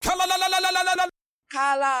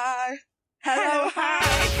Hello. Hello, hi.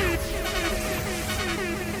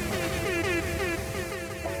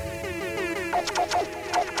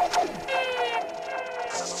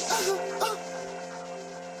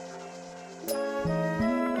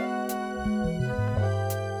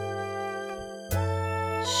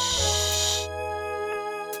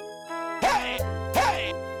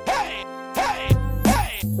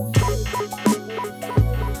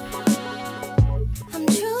 I'm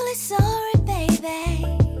truly sorry, baby,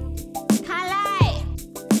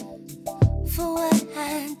 for what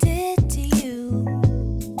I did to you.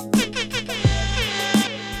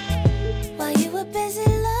 While you were busy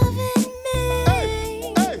loving me,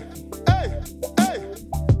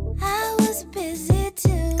 I was busy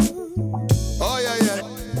too. Oh, yeah.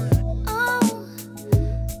 Oh,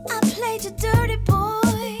 I played you dirty,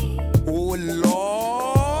 boy. Oh,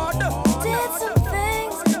 Lord. Did some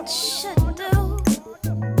things I shouldn't do.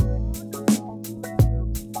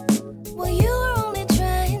 Well, you were only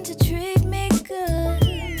trying to treat me good.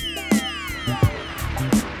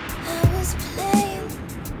 I was playing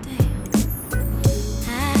damn. I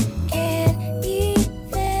can't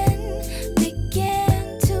even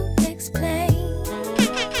begin to explain.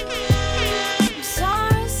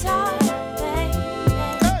 I'm sorry, baby.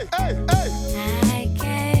 I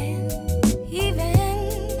can't even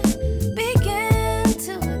begin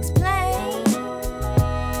to explain.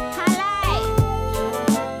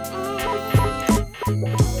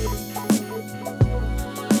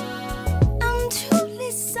 I'm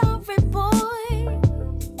truly sorry, boy.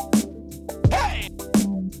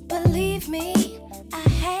 Believe me, I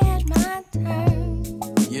had my turn.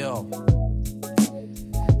 Yo.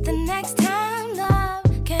 The next time love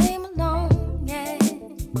came along, yeah,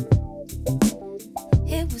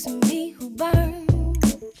 it was me who burned.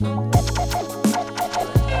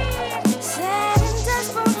 Sad and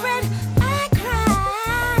desperate, I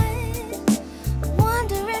cried,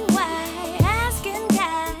 wondering why, asking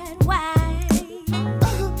God why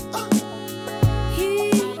He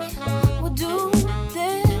would do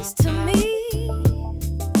this to me.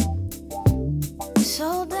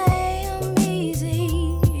 So damn easy.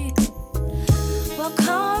 Well,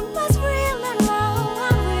 karma's real and low.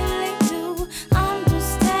 I really do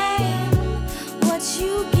understand. What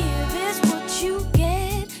you give is what you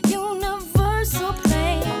get. Universal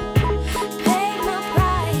pain. Paid my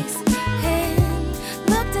price and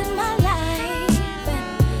looked at my life,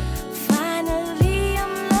 and finally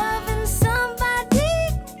I'm loving somebody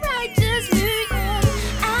righteously.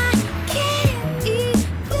 I can't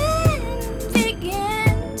even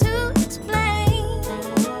begin to explain.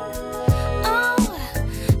 Oh,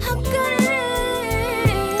 how good it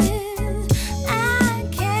is. I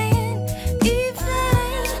can't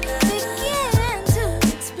even begin to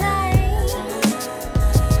explain.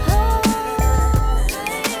 Oh,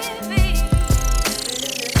 baby.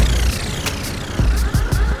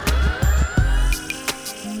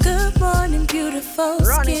 Good morning, beautiful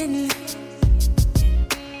skin.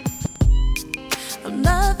 I'm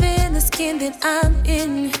loving the skin that I'm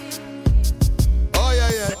in. Oh,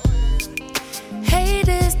 yeah. Hate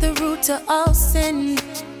is the root to all sin.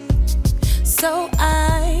 So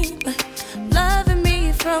I'm loving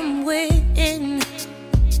me from within.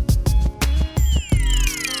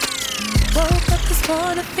 Woke up this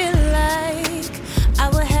morning, feel like I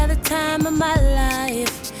will have the time of my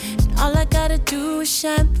life. And all I gotta do is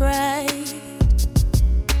shine bright.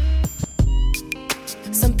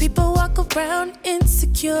 Some people walk around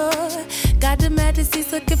insecure. Got the mad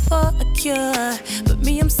disease looking for a cure. But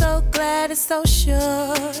me, I'm so glad it's so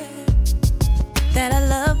sure that I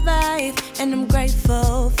love life, and I'm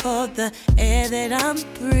grateful for the air that I'm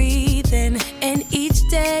breathing. And each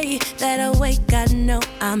day that I wake, I know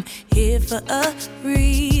I'm here for a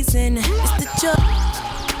reason. It's the joy.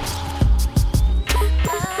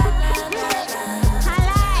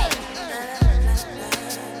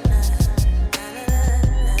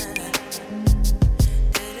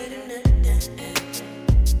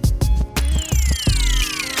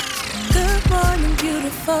 Good morning,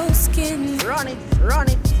 beautiful skin. Run it.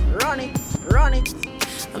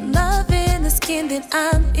 I'm loving the skin that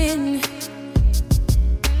I'm in.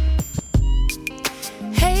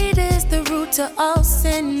 Hate is the root to all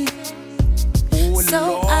sin. Oh,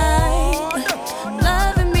 So Lord. I'm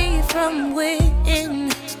loving me from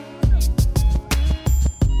within.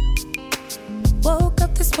 Woke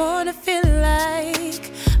up this morning, feel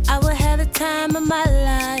like I will have the time of my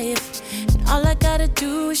life. And all I gotta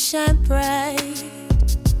do is shine bright.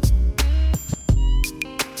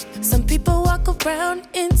 Some people walk around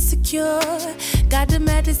insecure. Got the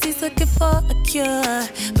mad disease looking for a cure.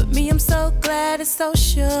 But me, I'm so glad it's so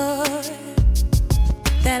sure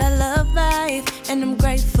that I love life, and I'm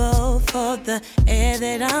grateful for the air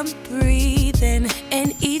that I'm breathing.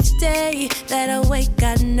 And each day that I wake,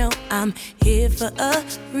 I know I'm here for a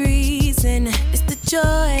reason. It's the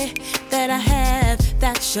joy that I have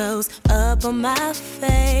that shows up on my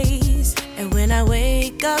face. And when I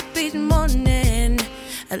wake up each morning,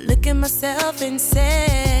 I look at myself and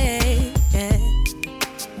say, yeah,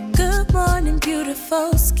 good morning,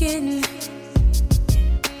 beautiful skin.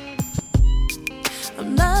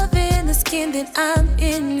 I'm loving the skin that I'm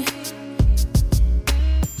in.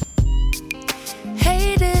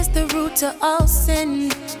 Hate is the root to all sin,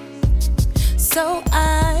 so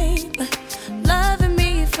I'm loving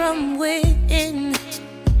me from within.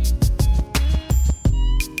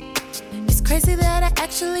 It's crazy that I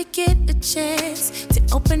actually get a chance to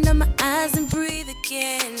open up my eyes and breathe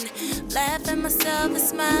again, laugh at myself and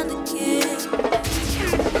smile again. It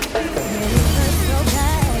hurts so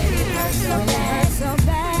bad, it hurts so bad, so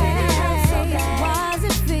bad, it hurts so bad. Why does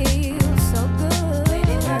it feel so good when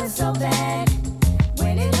it hurts so bad?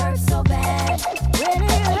 When it hurts so bad, when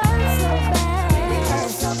it hurts so bad, when it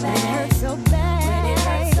hurts so bad, it hurts so bad, when it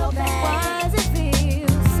hurts so bad. Why does it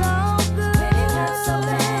feel so good when it hurts so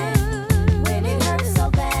bad? When it hurts so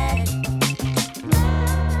bad.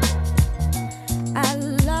 I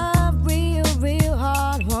love real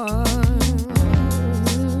hard ones,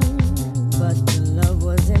 but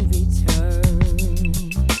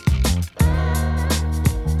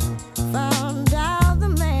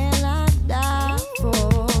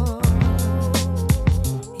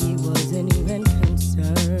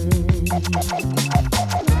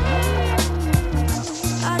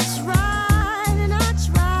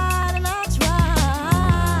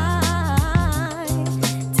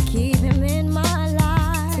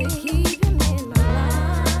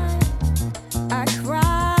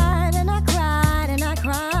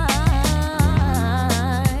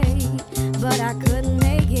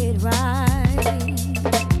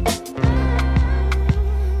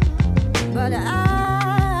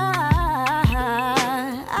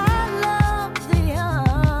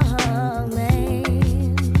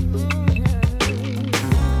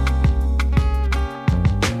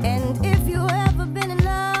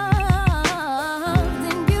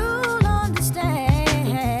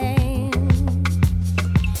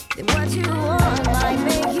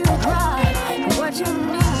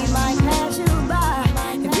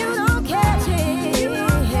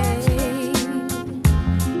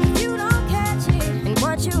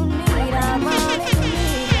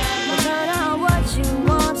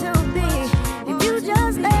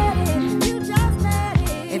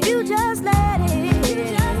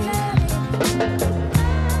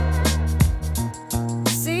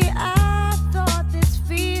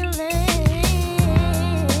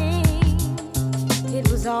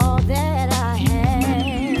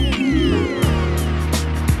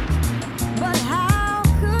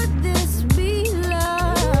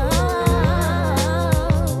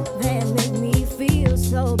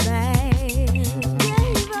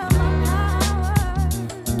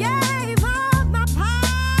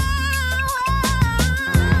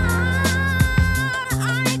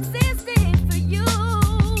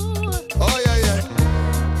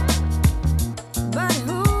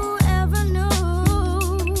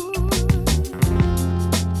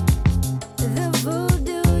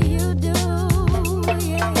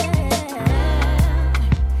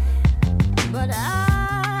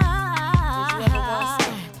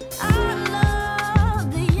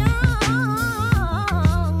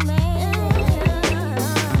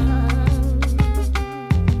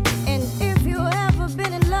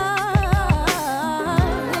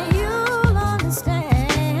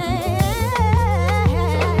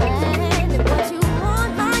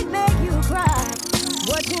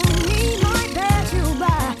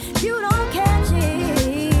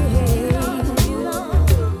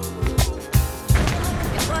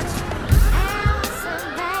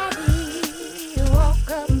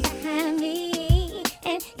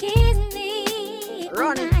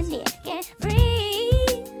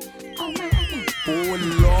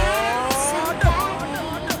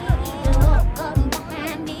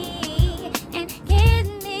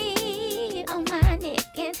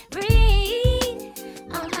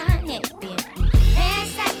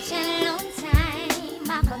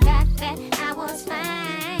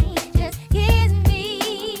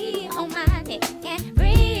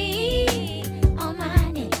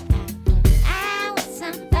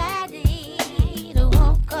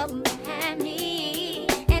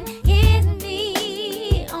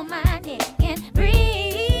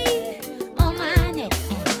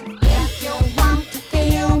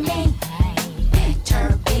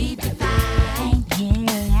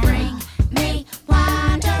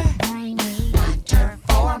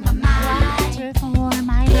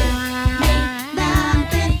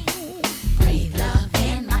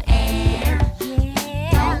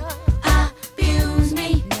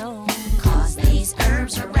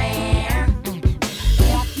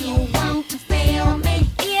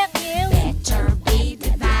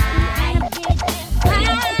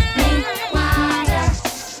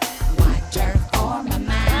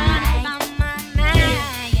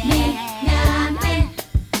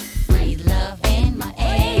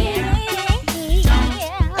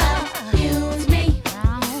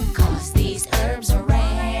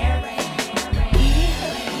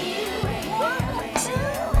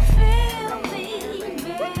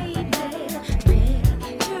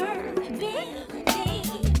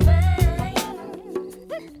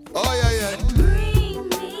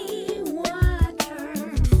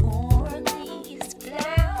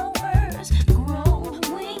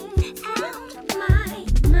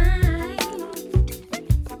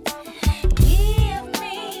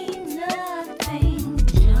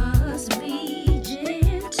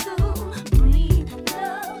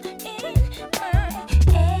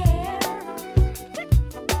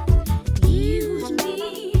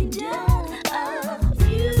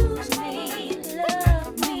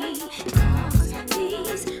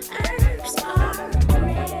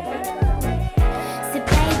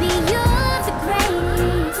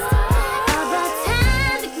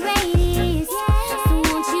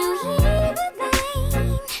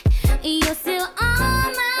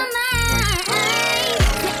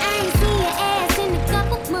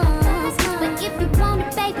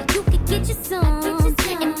get you some.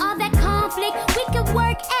 And all that conflict we can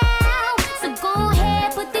work out. So go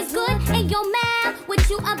ahead, put this good in your mouth. What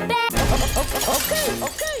you about? Okay.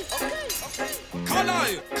 Call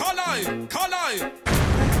I.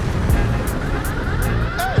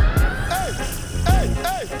 Hey.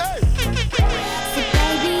 So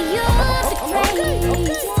baby, you're the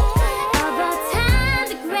greatest of all time,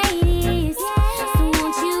 the greatest. So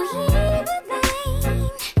won't you hear it,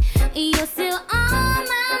 babe? You're still on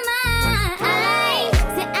my mind.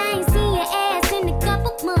 Say I ain't seen your ass in a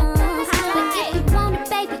couple months, but if you want it,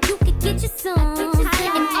 baby, you could get you some.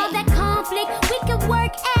 And all that conflict we can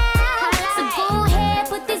work out. So go ahead,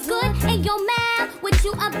 put this good in your mouth. What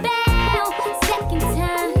you about? Second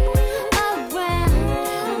time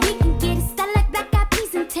around, we can get it started like Black Eyed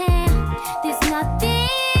Peas in town. There's nothing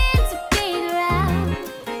to figure out.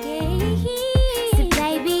 So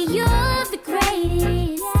baby, you're the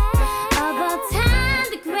greatest of all time,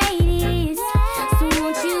 the greatest. So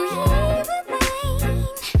won't you hear it,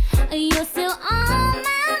 babe? You're still on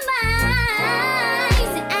my mind.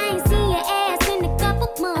 Say I ain't seen your ass in a couple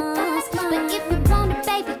months, but if you want it,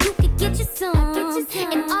 baby, you could get you some.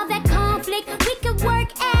 And all that conflict we can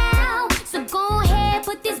work out. So go ahead,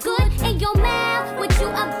 put this good in your mouth. What you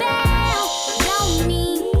about? Don't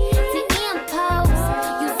need to impose.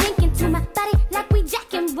 You sinking to my body like we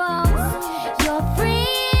Jack and Rose. Your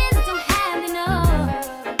friends don't have to know.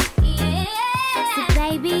 So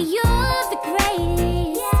baby, you're the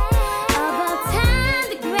greatest of all time,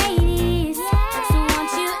 the greatest. So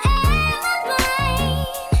won't you ever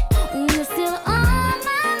blame? You're still on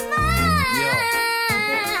my mind.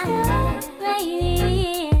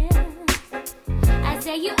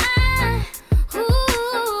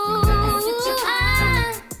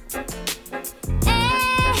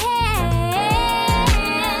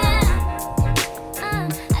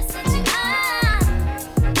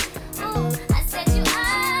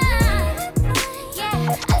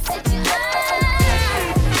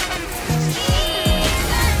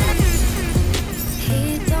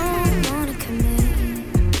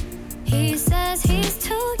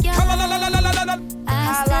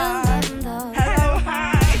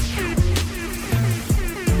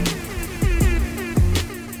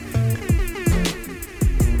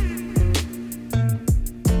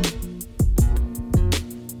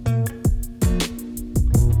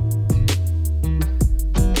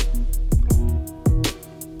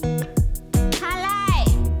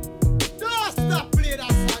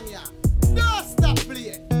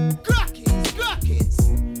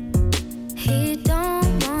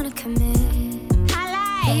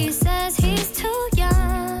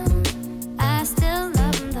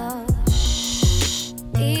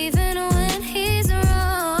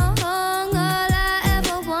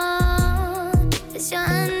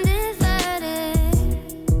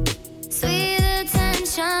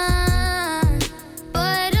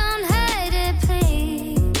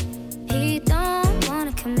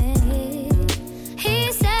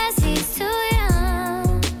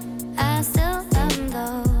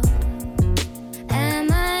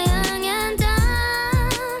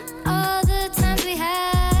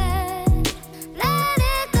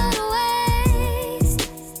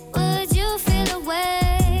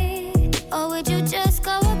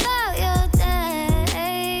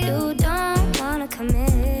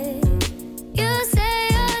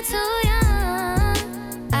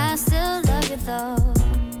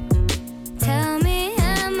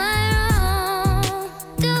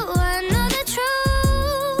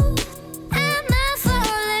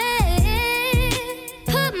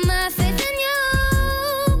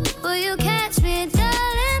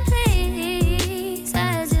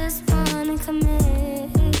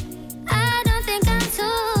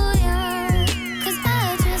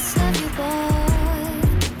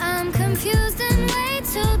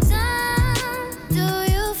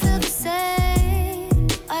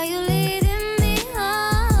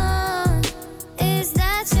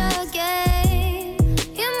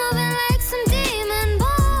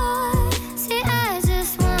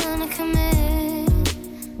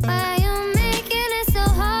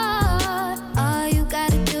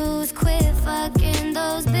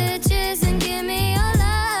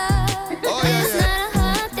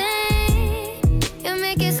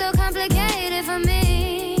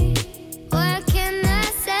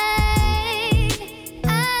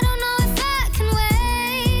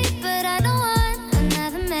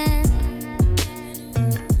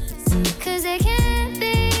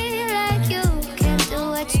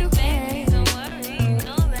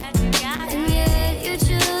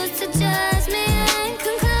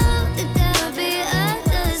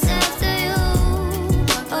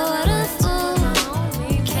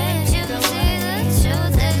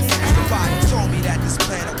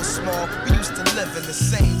 in the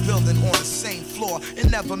same building on the same floor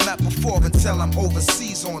and never met before until I'm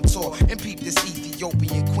overseas on tour and peep this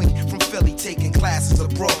Ethiopian queen from Philly taking classes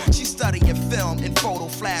abroad. She studying film and photo,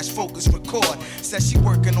 flash, focus, record. Says she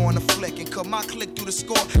working on a flick and cut my click through the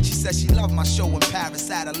score. She says she loved my show in Paris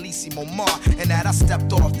at Elysée Montmartre and that I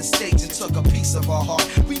stepped off the stage and took a piece of her heart.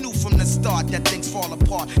 We knew from the start that things fall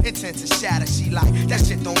apart, intent to shatter. She like, that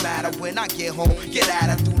shit don't matter when I get home. Get at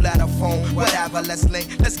her through letter phone, whatever, let's link,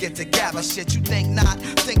 let's get together. Shit, you think not?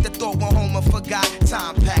 Think the thought went home and forgot.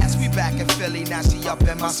 Time passed, we back in Philly, now she up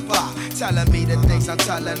in my spot. Telling me the things I'm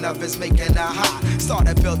telling of is making her hot.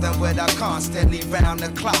 Started building with her constantly round the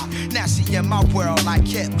clock. Now she in my world like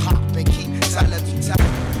hip hop and keep telling me,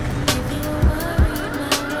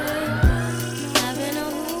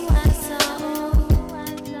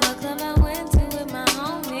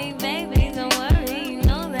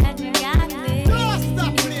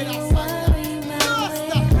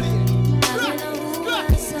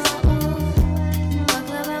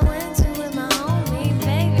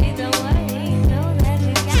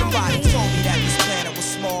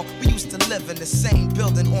 in the same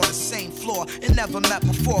building on the same floor and never met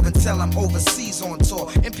before until I'm overseas on tour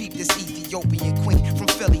and peep this Ethiopian queen from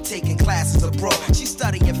Philly taking classes abroad. She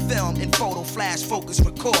studying film and photo, flash, focus,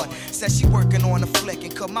 record. Says she working on a flick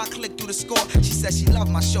and cut my click through the score. She says she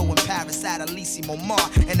loved my show in Paris at Elysée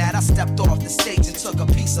Montmartre and that I stepped off the stage and took a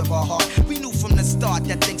piece of her heart. We knew from the start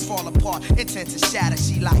that things fall apart, intent to shatter.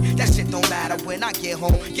 She like, that shit don't matter when I get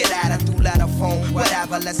home. Get at her through letter phone,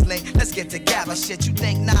 whatever, let's link, let's get together. Shit, you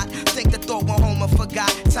think not? Think the thought went home and forgot.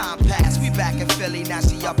 Time passed, we back in Philly, now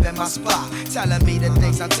she up in my spot. Telling me the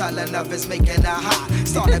things I'm telling of is making her hot.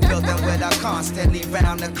 Started building with her constantly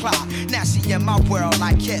round the clock. Now she in my world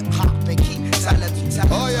like hip hop and keep telling me,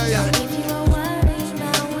 oh yeah, yeah.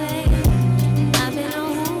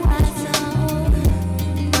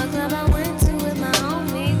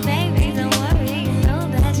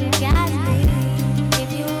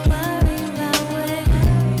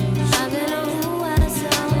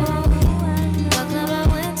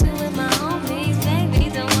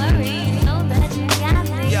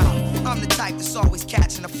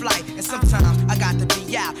 Catching a flight, and sometimes I got to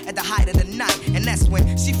be out at the height of the night, and that's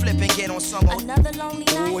when she flip and get on some another lonely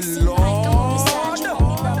night. Oh Lord, I know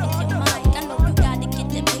you gotta get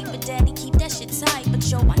that paper, daddy, keep that shit tight. But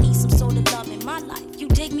yo, I need some sort of love in my life. You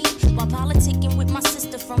dig me? While politicking with my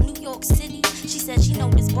sister from New York City, she said she know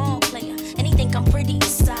this ball player, and he think I'm pretty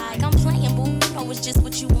inside. I'm playing, boo. You know it's just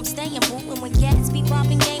with you I'm staying, boo. And when cats be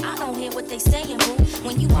robbing game, I don't hear what they saying, boo.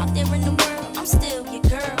 When you out there in the world, I'm still your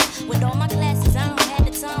girl. With all my classes, I don't have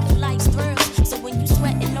the time for life's thrills. So when you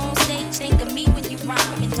sweating on stage, think of me when you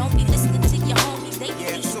rhyme. And don't be listening to your homies, they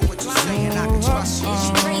yeah, so what you saying, I can trust you. Is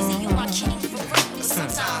you crazy? You my king for real. But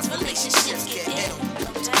sometimes relationships get ill.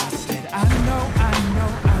 I said, I know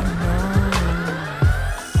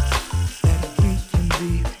that we can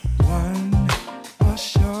be one for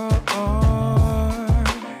sure.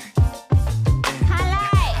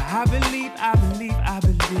 I believe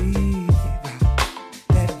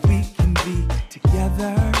that we can be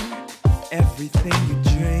together, everything you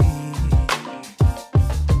dream.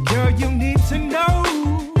 Girl, you need to know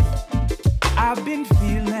I've been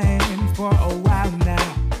feeling for a while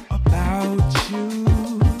now about you.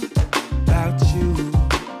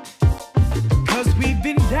 'Cause we've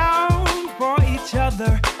been down for each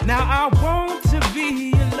other. Now I want to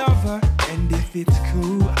be your lover, and if it's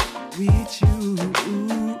cool with you,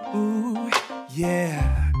 yeah.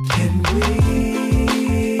 Can we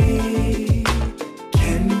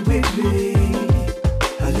be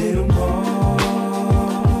a little more?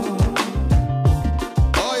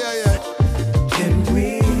 oh yeah, yeah. Can we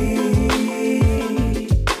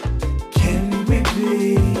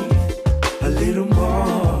be a little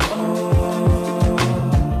more?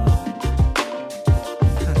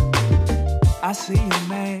 I see you,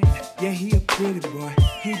 man. Yeah, he a pretty boy.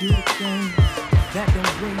 He do the thing that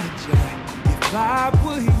don't bring you joy. If I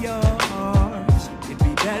were yours, it'd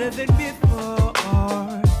be better than before.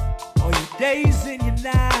 All your days and your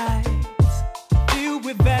nights filled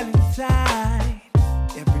with Valentine.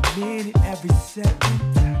 Every minute, every second,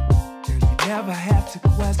 girl, you never have to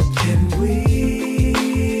question. Can we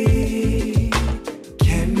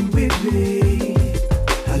be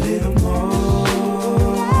a little more?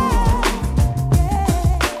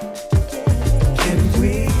 Can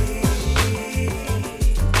we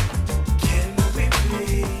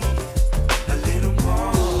be a little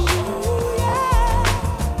more?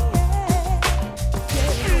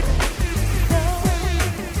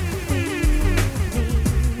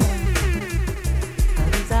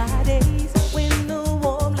 These are days when the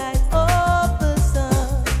warm light of the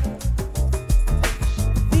sun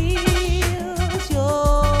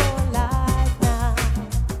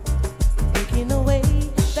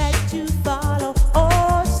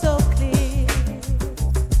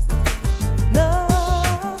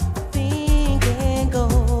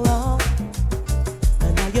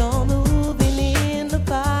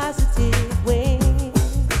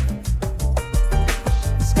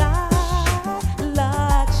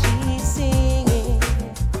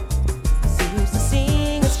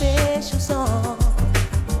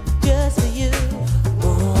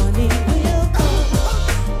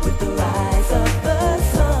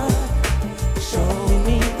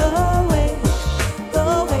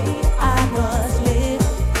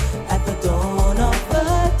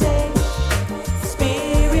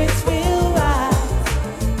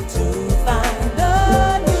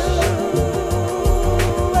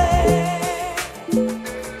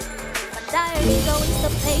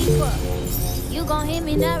You gon' hit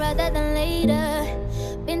me now rather than later.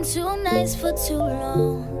 Been too nice for too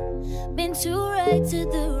long. Been too right to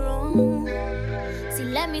do wrong. See,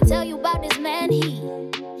 let me tell you about this man.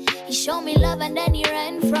 He showed me love and then he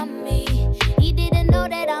ran from me. He didn't know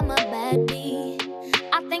that I'm a baddie.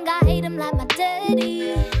 I think I hate him like my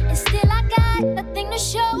daddy. And still I got nothing to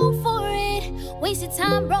show for it. Wasted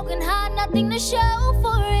time, broken heart, nothing to show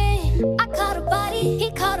for it. I caught a body, he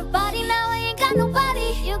caught a body. Now I ain't got nobody.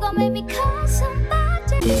 You gon' make me call somebody.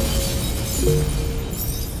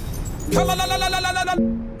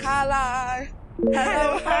 Caller.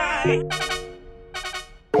 Hello, hi.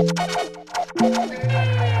 My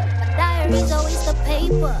diary's always the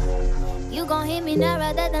paper. You gon' hit me now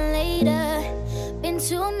rather than later. Been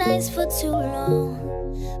too nice for too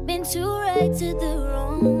long. Been too right to do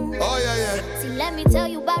wrong. Oh yeah. See, let me tell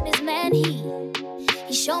you about this man.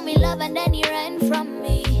 He showed me love and then he ran from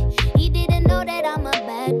me. He didn't know that I'm a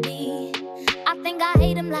baddie. I think I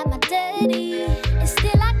hate him like my daddy. And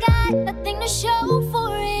still I got nothing to show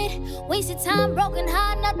for it. Wasted time, broken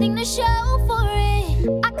heart, nothing to show for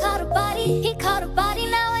it. I caught a body, he caught a body.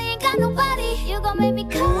 Now I ain't got nobody. You gon' make me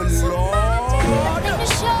call somebody. Nothing to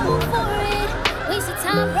show for it. Wasted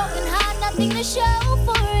time, broken heart, nothing to show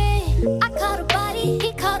for it. I caught a body,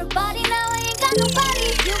 he caught a body. Now I ain't got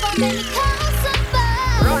nobody. You gon' make me call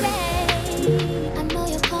somebody. I know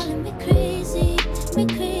you're calling me crazy,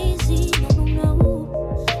 no.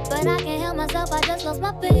 But I can't help myself, I just lost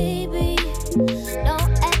my baby.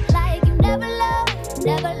 Don't act like you never loved.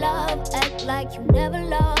 Act like you never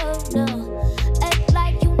loved, no. Act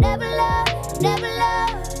like you never loved.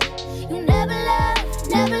 You never loved.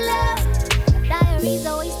 Diary's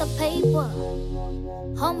always the paper.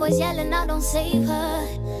 Homeboys yelling, I don't save her.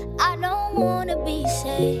 I don't wanna be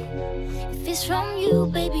safe. If it's from you,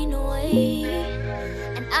 baby, no way.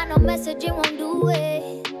 And I know messaging won't do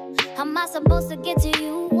it. How am I supposed to get to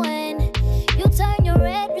you when you turn your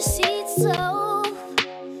red receipts so?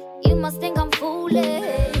 You must think I'm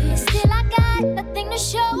foolish. Still I got nothing to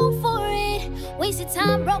show for it. Wasted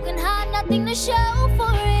time, broken heart, nothing to show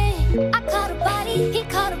for it. I caught a body, he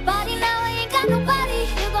caught a body. Now I ain't got nobody.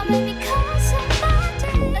 You gon' make me call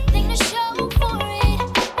somebody. Nothing to show for it.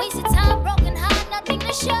 Wasted time, broken heart, nothing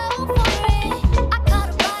to show for it. I caught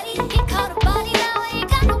a body, he caught a body. Now I ain't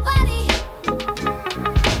got nobody.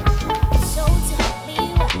 So tell me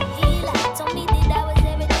what he like. Told me that I was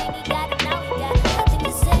everything he got, and now he got nothing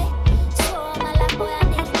to say. So all my life, boy, I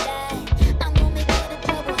need to die. I'm gonna make it a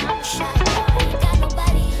trouble, I'm a shot. I ain't got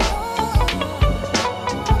nobody.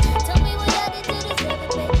 Tell me what I did to deserve it,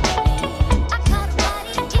 baby. I caught a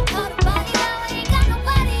body, he caught a body. Now I ain't got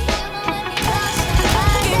nobody. You gon' let me call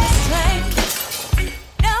somebody. Give me strength,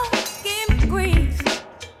 don't give me grief.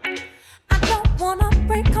 I don't wanna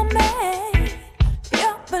break a man,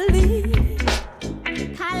 your belief.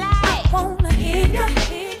 I wanna hear ya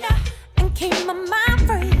and keep my mind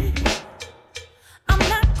free. I'm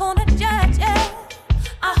not gonna judge ya.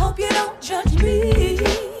 I hope you don't judge me.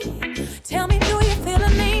 Tell me, do you feel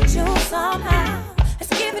an angel somehow? It's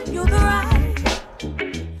giving you the right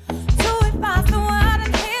to advise the world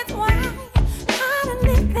and his wife how to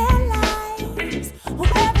live their lives.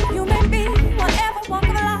 Whoever you may be, whatever walk of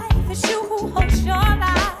life, it's you who holds your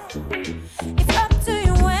life. It's up to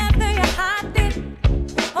you whether you hide it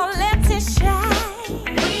or let it shine.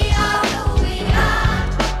 We are who we are.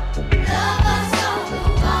 Love us, don't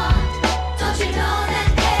move on. Don't you know that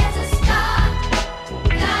there's a star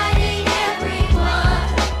guiding everyone?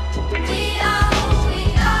 We are who we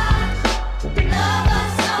are. Love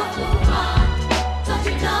us, don't move on. Don't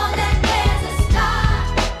you know that there's a star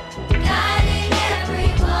guiding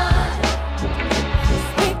everyone?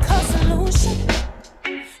 Speak a solution.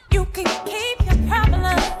 You can keep your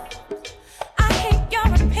problem. I hate your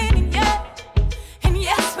opinion. And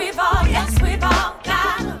yes, we've all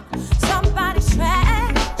got 'em. Somebody's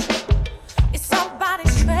trash is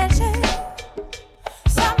somebody's treasure.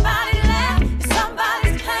 Somebody left is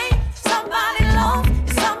somebody's pain. Somebody lost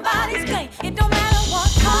is somebody's gain. It don't matter what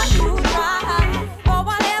car you drive or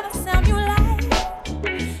whatever sound you like.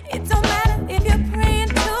 It don't matter if you're praying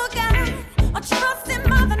to God or trusting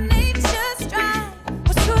Mother Nature's stride.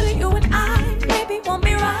 What's true to you and I maybe won't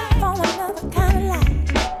be right for another kind of life.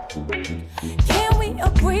 Can we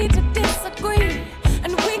agree to disagree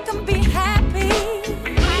and we can be happy?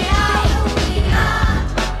 We are who we are.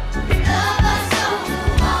 Love us, don't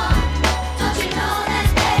move on. Don't you know that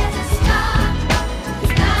there's a star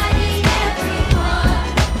guiding everyone?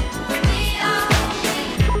 We are who we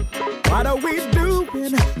are. What are we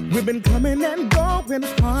doing? We've been coming and going,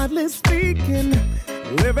 hardly speaking,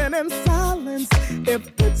 living in silence.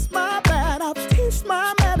 If it's my bad, I'll taste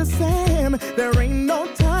my medicine. There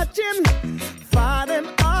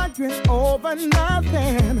for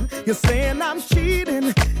nothing. You're saying I'm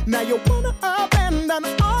cheating. Now you wanna abandon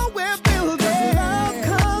all we're building. Love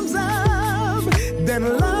comes up,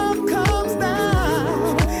 then love comes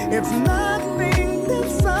down. It's nothing, then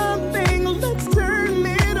something. Let's turn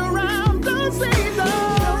it around. Don't say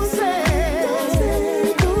no. Don't say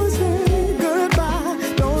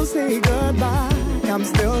goodbye. Don't say goodbye. I'm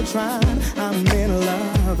still trying. I'm in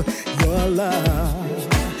love. Your love.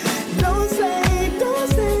 Don't say goodbye.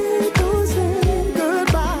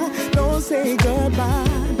 Don't say goodbye.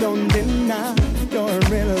 Don't deny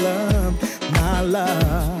you're in love, my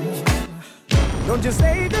love. Don't you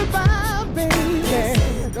say goodbye, baby.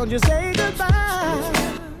 Don't you say goodbye.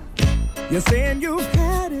 You're saying you've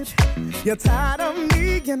had it. You're tired of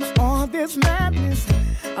me and all this madness.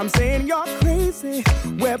 I'm saying you're crazy.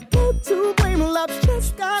 We're both to blame. Love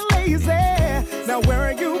just got lazy. Now where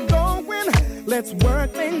are you going? Let's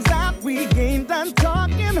work things out. We ain't done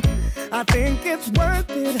talking. I think it's worth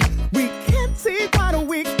it. We can't see what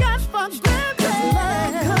we got for granted.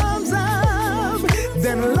 Love comes up,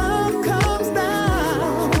 then love comes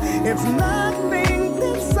down. It's nothing,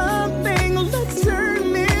 then something. Let's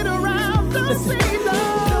turn it around. Don't say no.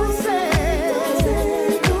 Don't say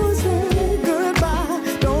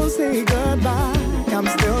goodbye. Don't say goodbye. I'm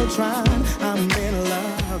still trying. I'm in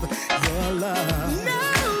love. Your love. No.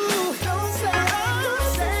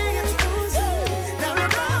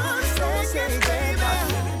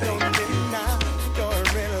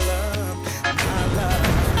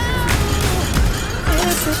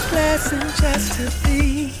 It's a blessing just to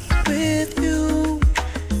be with you.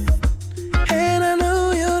 And I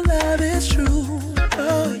know your love is true.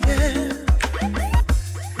 Oh yeah.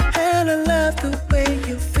 And I love the way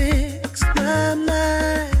you fix my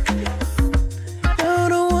mind. You're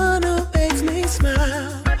the one who makes me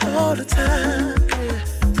smile all the time.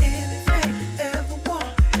 Anything you ever want,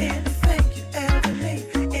 anything you ever need,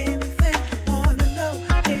 anything you wanna know,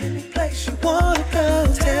 any place you wanna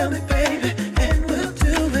go, tell me, baby.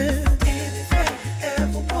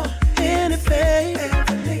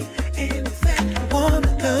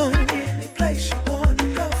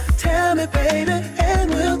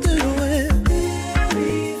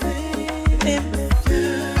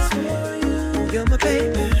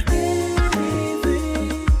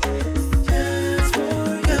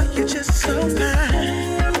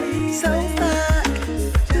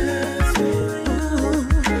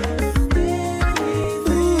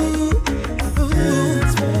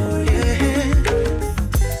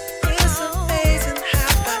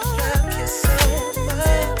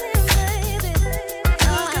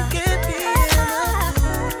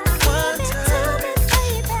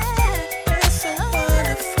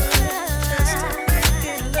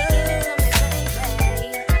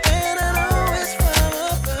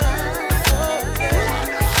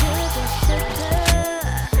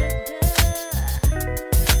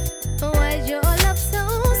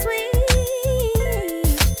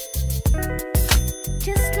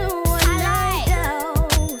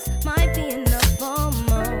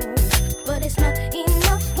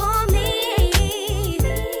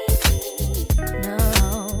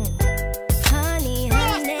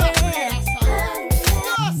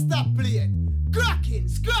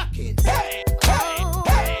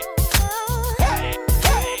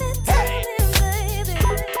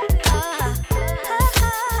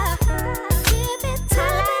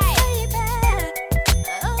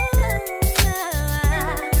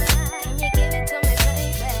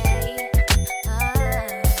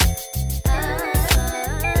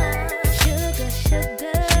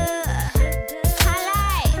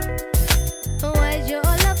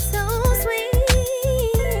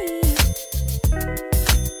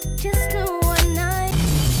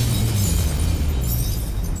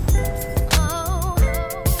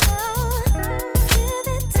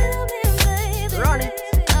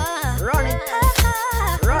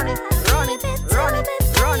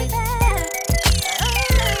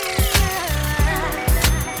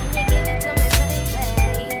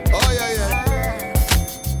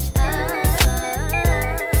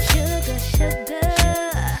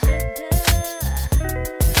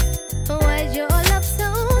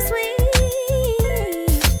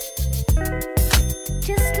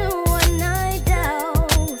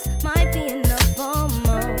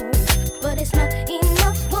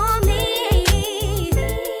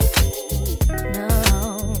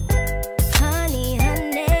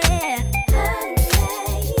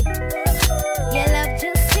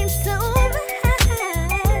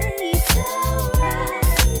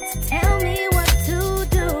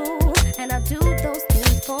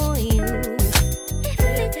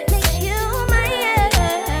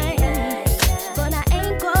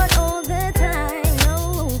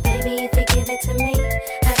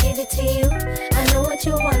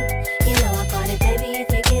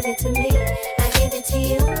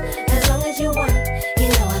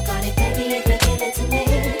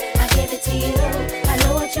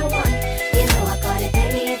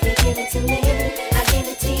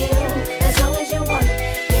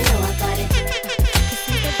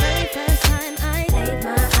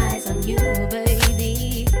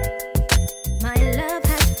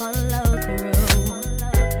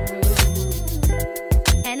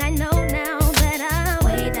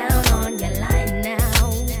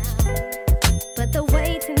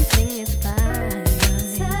 licensing is fine.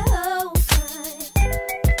 So fine.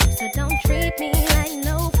 So don't treat me like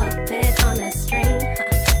no puppet on a string.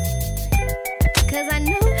 Cause I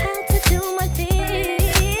know how to do my thing.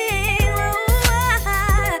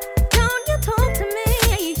 Don't you talk to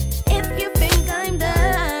me if you think I'm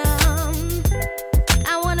dumb.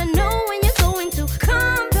 I wanna know when you're going to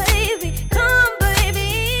come, baby. Come,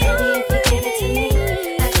 baby. Baby, if you give it to me,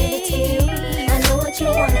 I give it to you. I know what you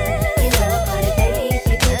want. You know about it, baby. If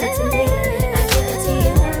you give it to me, I give it to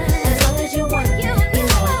you. As long as you want, you know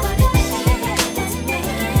about it, baby. If you give it to me,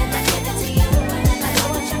 I give it to you. I know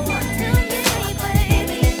what you want. You know about it,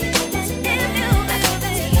 baby. If you give it to me, I give it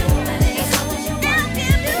to you. As long as you want,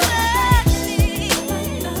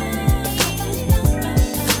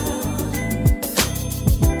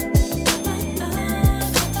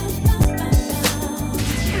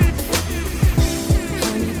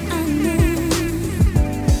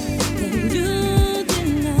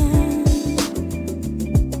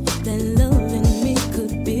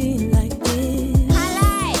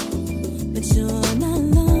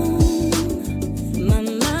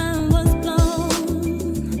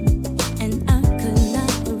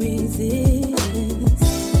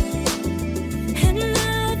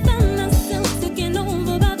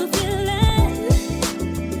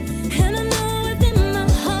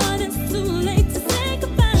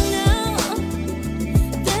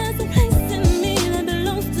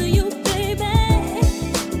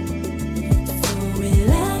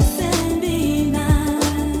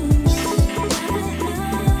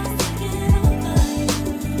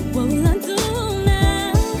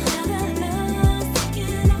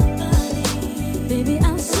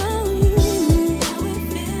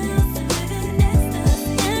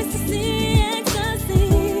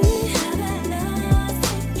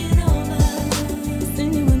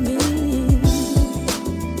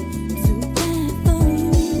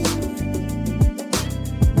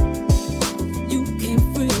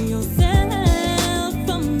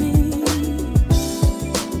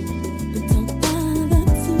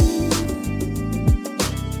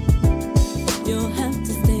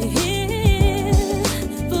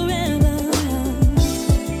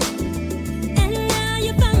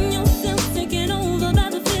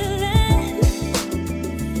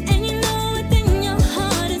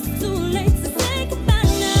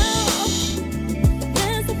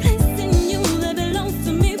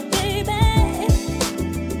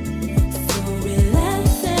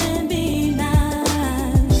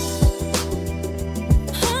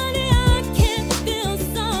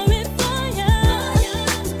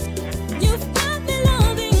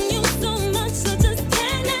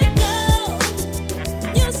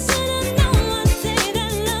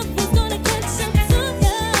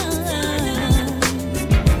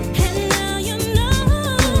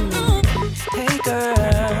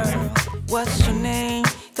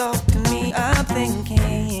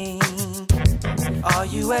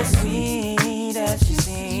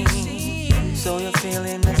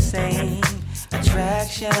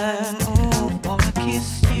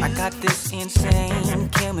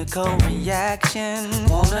 reaction.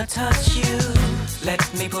 Wanna touch you, let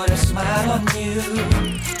me put a smile on you.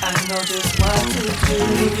 I know just what to do.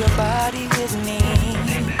 Leave your body with me.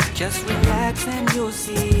 Just relax and you'll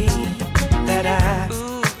see that I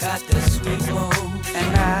got the sweet move.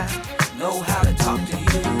 And I know how to talk to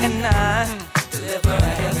you. And I deliver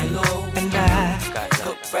a heavy load. And I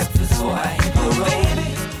cook breakfast so I ain't go baby.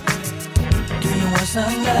 Do you want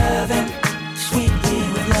some loving? Sweetly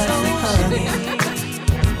with love and honey.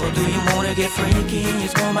 Or do you wanna get freaky?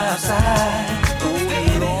 Just come outside. Oh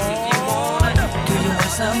baby, if you wanna. Do you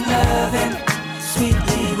want some loving?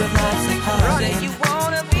 Sweetly with lots of honey. You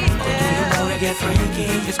wanna be there. Or do you wanna get freaky?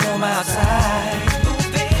 Just come outside. Oh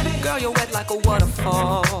baby, girl, you're wet like a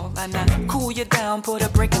waterfall. And I cool you down, put a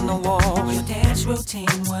break in the wall. Your dance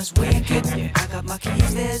routine was wicked. I got my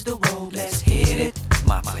keys, there's the road. Let's hit it.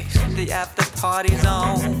 My place. The after party's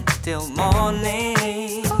on till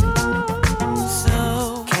morning.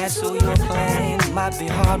 So cancel your plan, might be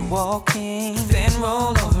hard walking. Then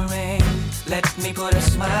roll over and let me put a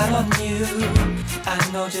smile on you. I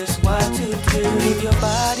know just what to do. Leave your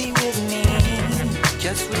body with me.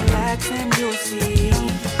 Just relax and you'll see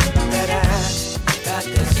that I got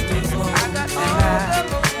the sweet move. And I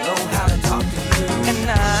know how to talk to you. And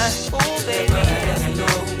I, oh baby,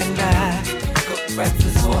 and I cook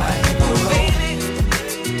breakfast so I ain't go wrong.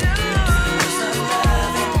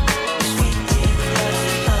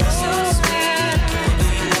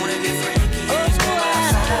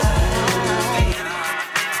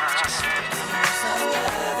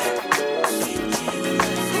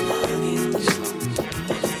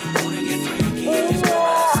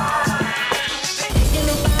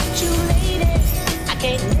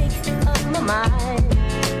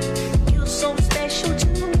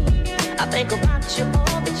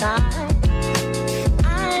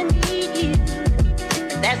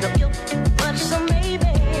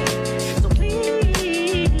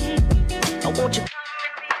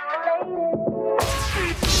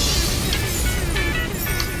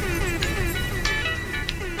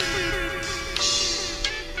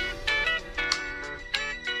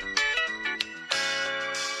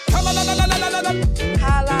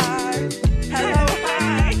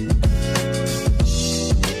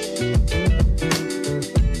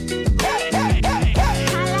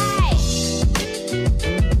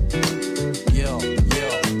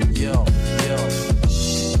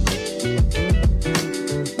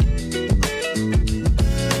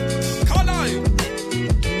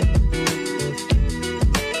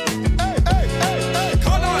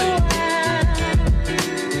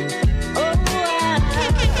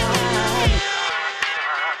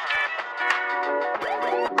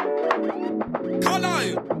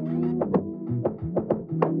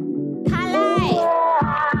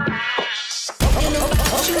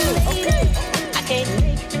 you lady. I can't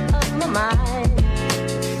make up my mind.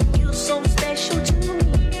 You're so special to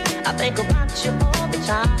me. I think about you all the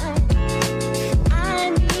time.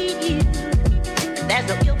 I need you. There's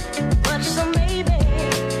no guilt, but some baby.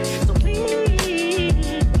 So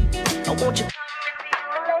please, I want you.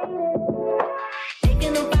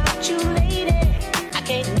 Thinking about you, lady. I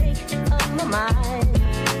can't make up my mind.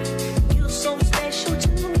 You're so special to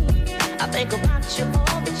me. I think about you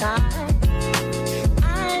all the time.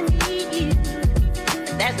 I need you.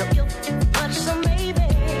 There's no guilt, but some baby.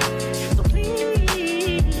 So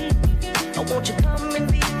please, I want you come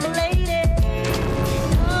and be my lady.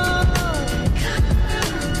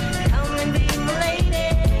 Come and be my lady.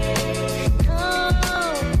 Come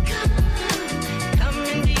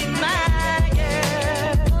and be my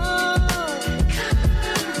girl.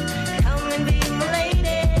 Come and be my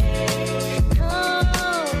lady. Come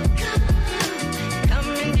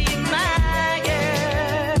and be my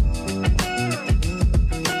girl.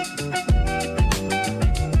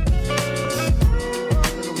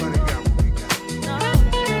 Nobody got what we got.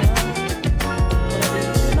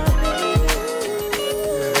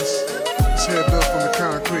 It's here built from the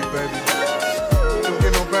concrete, baby. Don't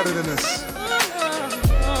get no better than this.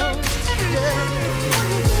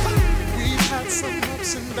 We've had some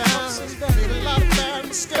ups and downs, made a lot of bad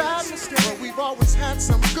mistakes, but we've always had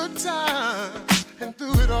some good times. And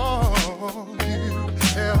through it all, you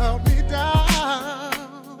held me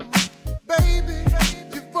down. Baby,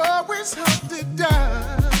 you've always held it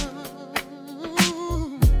down.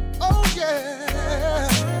 Oh yeah.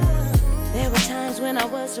 There were times when I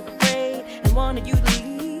was afraid and wanted you to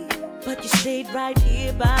leave, but you stayed right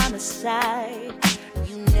here by my side.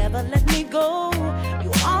 You never let me go.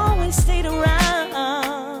 You always stayed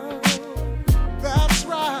around. That's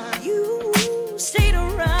right. You stayed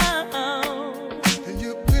around. And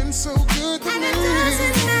you've been so good to And me. it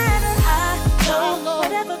doesn't matter. I know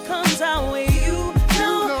whatever comes our way. You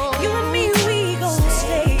know, you and me, we gon'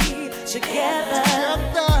 stay together.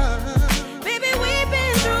 Baby, we've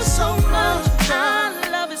been through so much. Our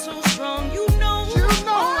love is so strong. You know, You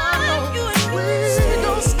know, I know. you and me,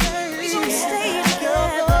 We gon' stay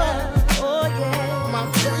together. Oh yeah. My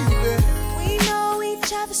baby. We know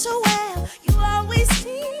each other so well. You always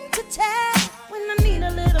seem to tell when I need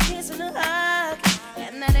a little kiss and a hug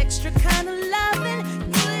and that extra kind of loving.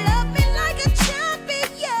 You love me like a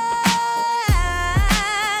champion.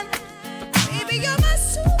 Baby, you're my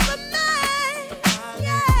Superman.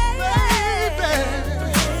 Yeah.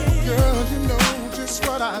 Girl, you know just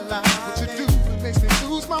what I like. What you do, it makes me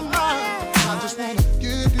lose my mind. I just wanna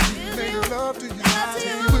give you, make love to you.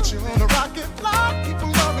 Put you on a rocket flight, keep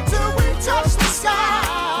on loving till we touch the sky.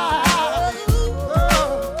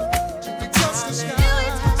 Oh, till we touch the sky.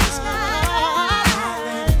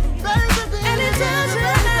 Baby, And it doesn't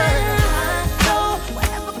matter. No,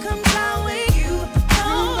 whatever comes our way, you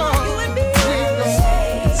know, you and me,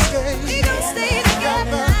 we gon' stay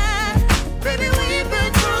together. Baby, we've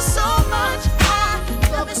been through so much.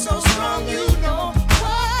 Our love is so strong, you know.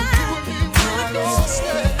 You and me, we gon'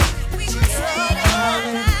 stay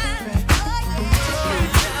together.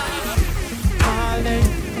 Darling,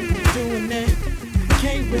 doing it,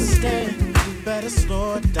 can't withstand. You better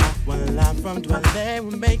slow it down. One line from dwelling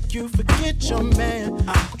will make you forget your man.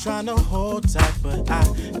 I'm trying to hold tight, but I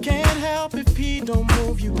can't help if he don't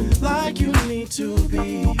move you like you need to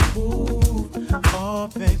be moved. Oh,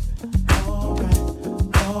 baby, alright.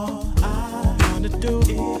 All I wanna do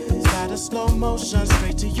is ride a slow motion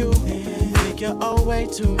straight to you. Figure a way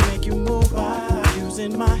to make you move by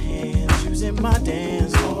using my hands, using my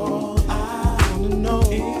dance. All I wanna know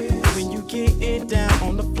is when you get it down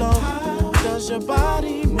on the floor, does your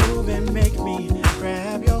body move and make me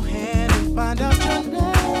grab your hand and find out your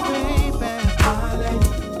name, baby? My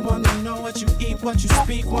lady, wanna know what you eat, what you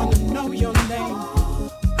speak, wanna know your name.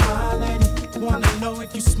 My lady, wanna know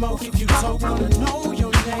if you smoke, if you talk, wanna know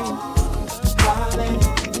your name. My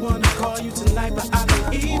lady, wanna call you tonight, but I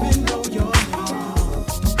don't even know your name.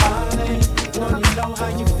 My lady, wanna know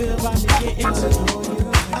how you feel about me getting to know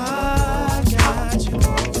you. I got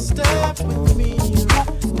you, step with me, you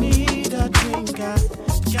need a drink, I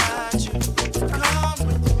got you, come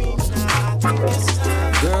with me now, I think it's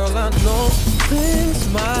time. Girl, I know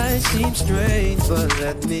this might seem strange, but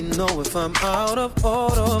let me know if I'm out of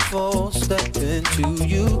order for stepping to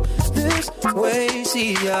you this way.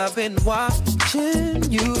 See, I've been watching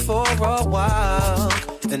you for a while,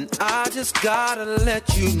 and I just gotta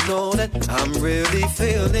let you know that I'm really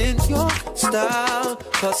feeling your style.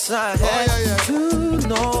 Cause I had to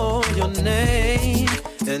know your name,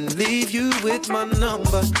 and leave you with my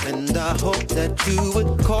number. And I hope that you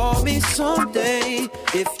would call me someday.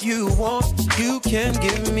 If you want, you can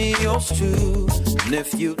give me yours too. And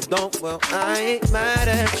if you don't, well, I ain't mad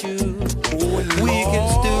at you. We can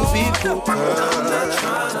still be cool. I'm not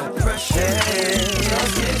trying to pressure you.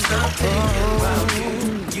 Just it's not thinking about you.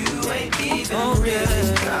 You ain't even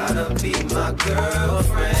really gotta be my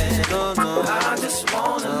girlfriend. No. I just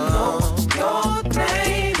wanna know your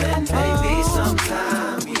name, and maybe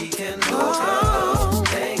sometime we can hook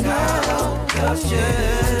up. Ain't got just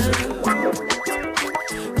yet.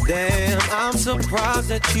 Damn, I'm surprised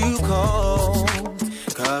that you called.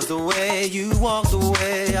 Cause the way you walked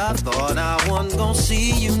away, I thought I wasn't gonna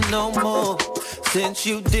see you no more. Since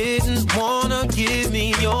you didn't wanna give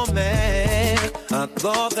me your man, I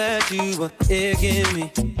thought that you were digging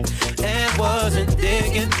me and wasn't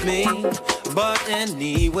digging me. But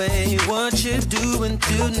anyway, what you doing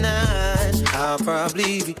tonight? I'll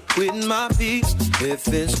probably be with my peeps. If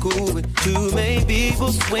it's cool with you, maybe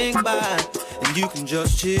we'll swing by and you can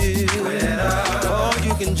just chill. Or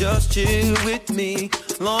you can just chill with me,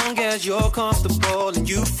 long as you're comfortable and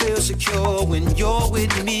you feel secure when you're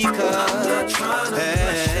with me. Cause I'm not trying to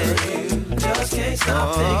pressure you, just can't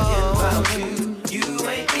stop thinking about you. You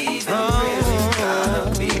ain't even really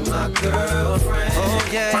gotta be my girlfriend. Oh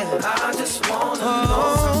yeah, I just wanna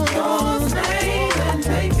know your name, and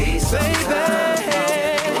maybe sometime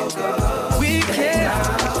we can.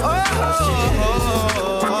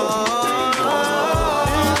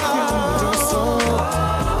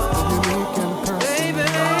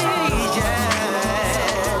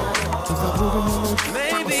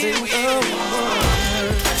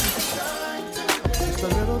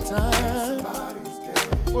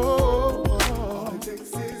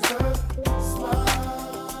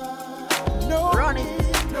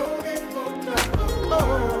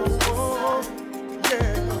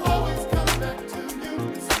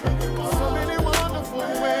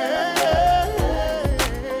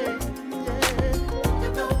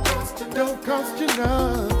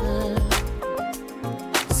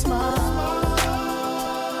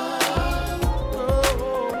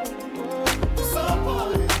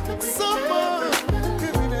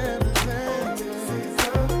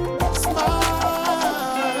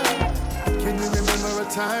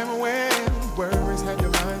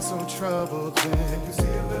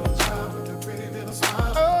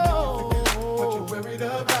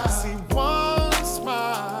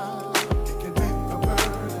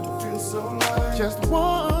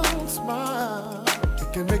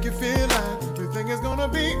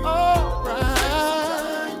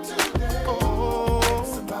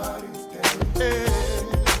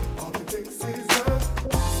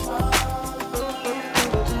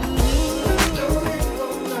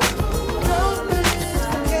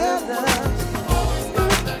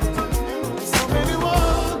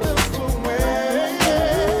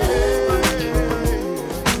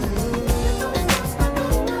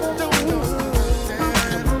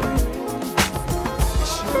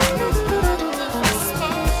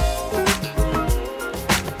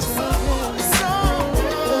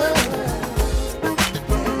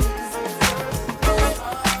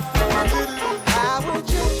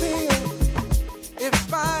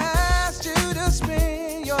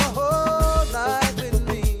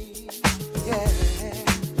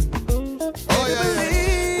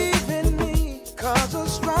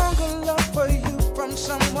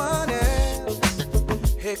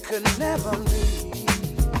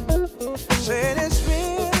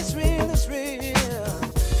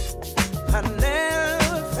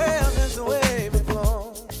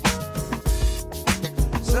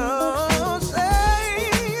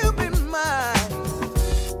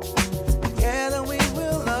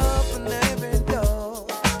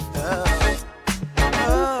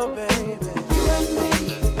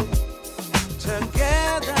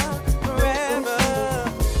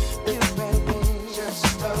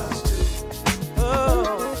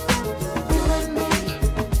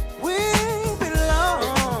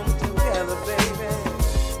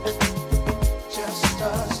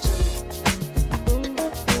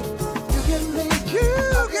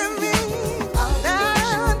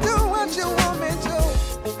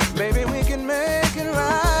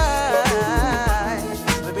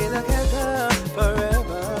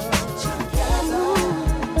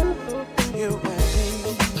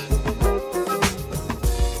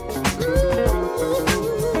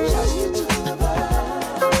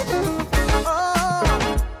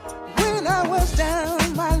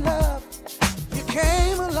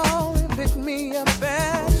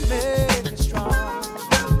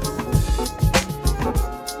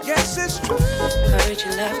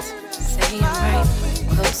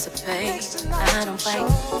 pay. I don't fight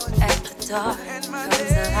at the door.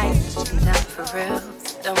 Comes the light, not for real.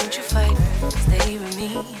 So don't you fight. Stay with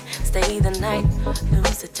me, stay the night.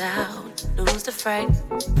 Lose the doubt, lose the fright.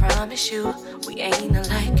 Promise you, we ain't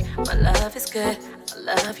alike. My love is good,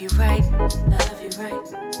 I love you right. Love you right,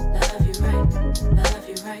 love you right, love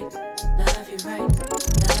you right, love you right, love you right,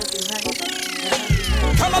 love you right.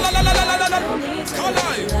 Come on, come on.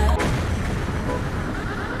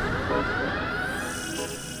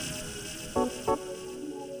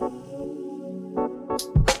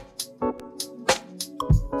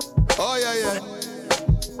 Oh, yeah, yeah.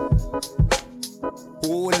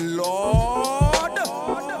 Oh, Lord.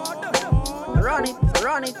 Run it,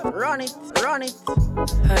 run it, run it, run it.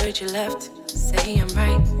 Heard you left, say I'm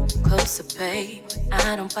right. Closer, babe,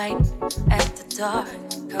 I don't bite. At the door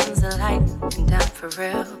comes the light, and I'm for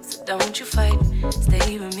real, so don't you fight.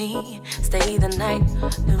 Stay with me, stay the night.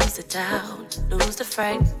 Lose the doubt, lose the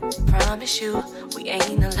fright. Promise you, we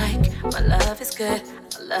ain't alike. My love is good,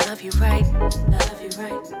 I love you right. Love you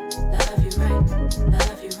right, love you right,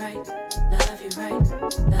 love you right, love you right,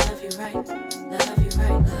 love you right, love you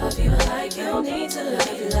right. Love you like you don't need to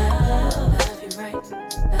love you loud. Love you right,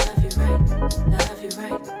 love you right, love you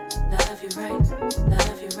right, love you right,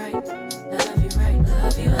 love you right, love you right.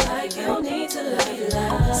 Love you like you don't need to love you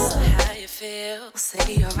loud. So how you feel?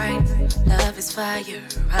 Say you're right. Love is fire,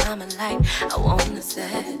 I'm a light. I wanna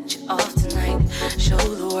set you off tonight. Show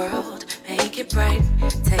the world, make it bright.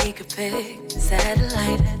 Take a pic,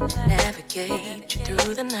 satellite. Navigate you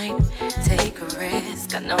through the night. Take a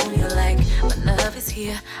risk, I know you like. My love is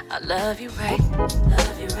here, I love you right.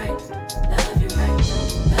 Love you right, love you right,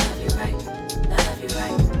 love you right, love you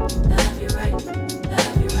right, love you right,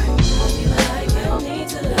 love you right. Love you like you don't need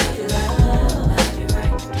to love you loud. Love you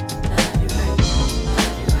right, love you right,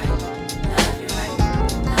 love you right,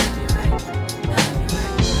 love you right, love you right, love you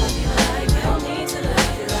right. Love you like you don't need to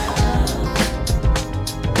love you loud.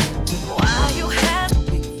 Why you have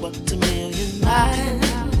We fucked a million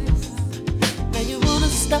miles. Now you wanna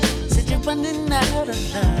stop, said you're running out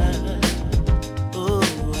of love. Oh,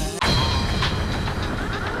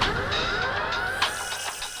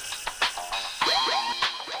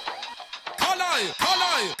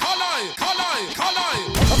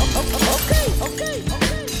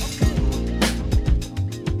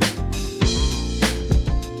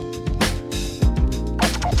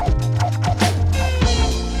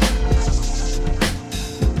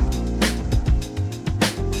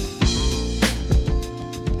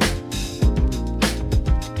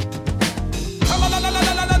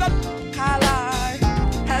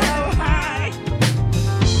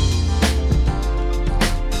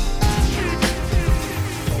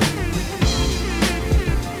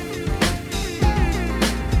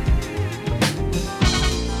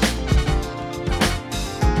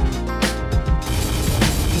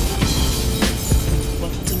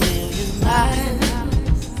 fucked a million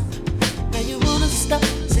miles. Now you wanna stop,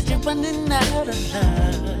 said you're running out of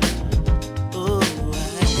love. Oh,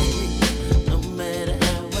 no matter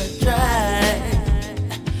how I try,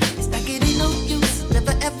 it's like it ain't no use,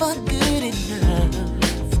 never ever good enough.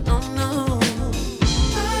 No, no,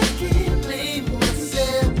 I can't blame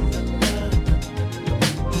myself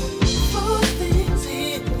for things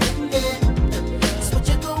in the end. It's what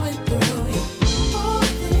you're going through. Yeah. All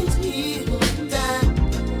things heal in time.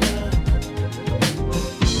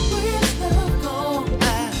 Where's love gone? I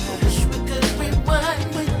wish we could rewind. Why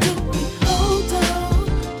don't we hold on?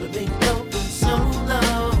 We've been going so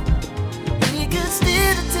long. We could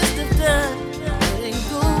stand the test of time. Letting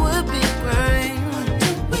go would be right. Why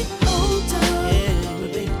don't we hold on? Yeah,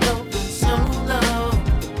 we've been going so long.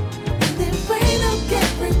 And there ain't no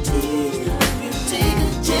guarantee. You take a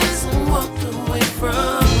chance and walk away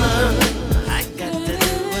from her. I got to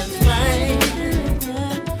do what's right.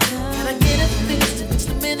 Gotta get it fixed to fix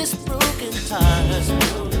the minutes broken heart.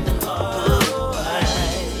 Oh, I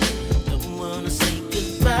don't wanna say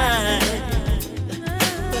goodbye,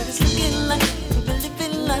 but it's looking like we're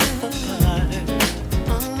living life apart.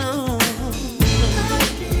 Oh no, I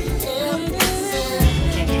can't help myself.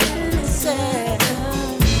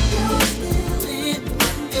 You're still in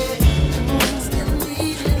my head, I'm still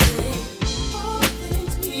needing it. All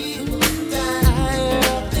things heal in time.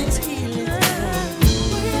 All things heal in time.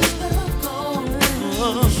 Where's love gone?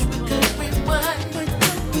 Wish we could rewind. Why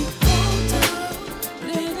don't we hold on?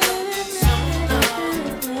 We've been so long.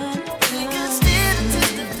 We can stand the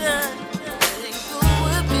test of time. Letting go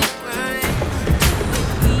would be right.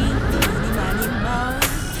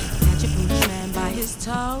 Catch a foolish man by his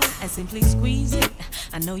toe and simply squeeze it.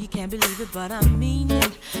 I know you can't believe it, but I mean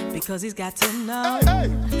it. Because he's got to know.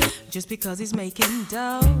 Just because he's making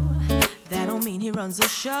dough, that don't mean he runs a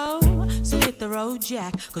show. So hit the road,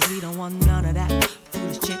 Jack, cause we don't want none of that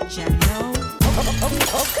foolish chit-chat, no.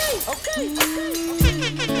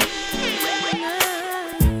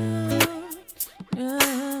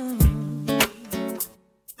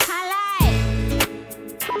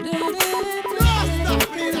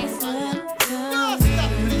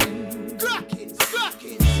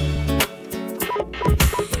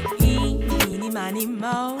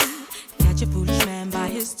 Mo, catch a foolish man by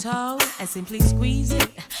his toe and simply squeeze it.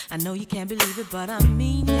 I know you can't believe it, but I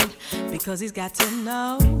mean it. Because he's got to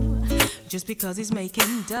know. Just because he's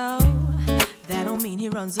making dough, that don't mean he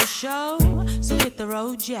runs a show. So hit the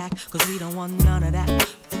road, Jack, cause we don't want none of that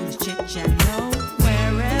foolish chit-chat, no.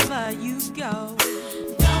 Wherever you go,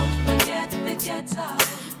 don't forget the ghetto.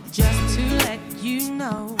 Just to let you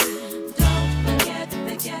know, don't forget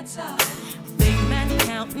the ghetto. Big man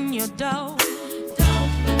counting your dough.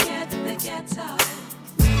 Forget the ghetto,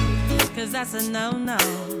 cause that's a no-no.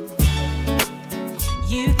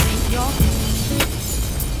 You think you're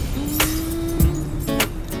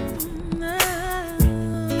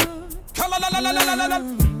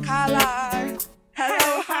Color,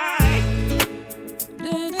 hello, hi.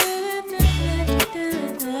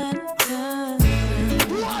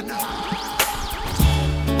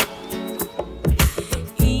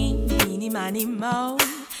 Eeny, miny, mo.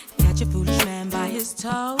 Catch a foolish man by his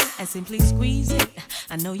toe and simply squeeze it.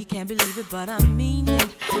 I know you can't believe it, but I mean it.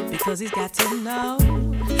 Because he's got to know.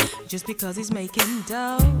 Just because he's making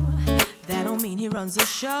dough, that don't mean he runs a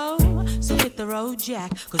show. So hit the road,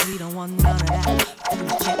 Jack, cause we don't want none of that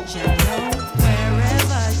foolish chit-chat, no.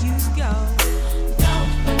 Wherever you go,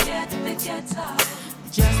 don't forget the ghetto.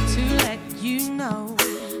 Just to let you know,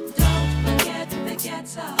 don't forget the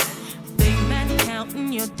ghetto. Big man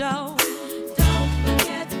counting your dough.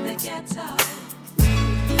 Forget the ghetto,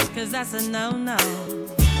 cause that's a no-no.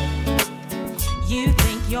 You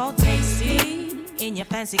think you're tasty, in your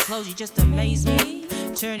fancy clothes you just amaze me.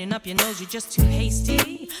 Turning up your nose, you're just too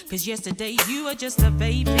hasty. Cause yesterday you were just a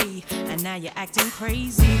baby, and now you're acting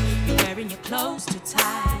crazy. You're wearing your clothes too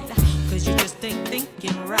tight, cause you just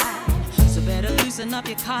thinking right. So better loosen up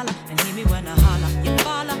your collar and hear me when I holler. You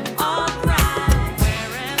follow, alright.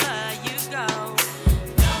 Wherever you go,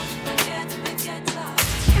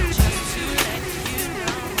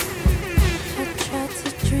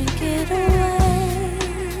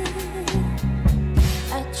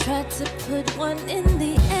 tried to put one in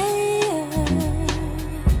the air.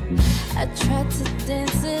 I tried to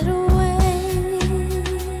dance it away.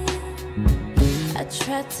 I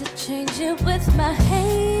tried to change it with my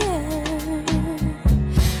hair.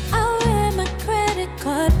 I wear my credit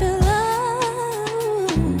card below.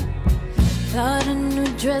 Thought a new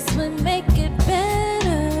dress would make it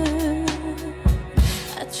better.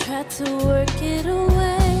 I tried to work it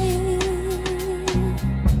away,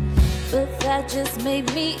 but that just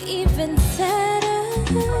made me even sadder.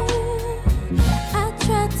 I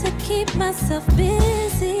tried to keep myself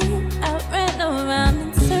busy. I ran around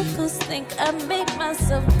in circles, think I made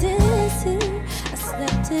myself dizzy. I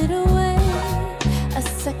slept it away, I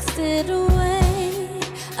sexed it away,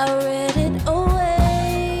 I read it away.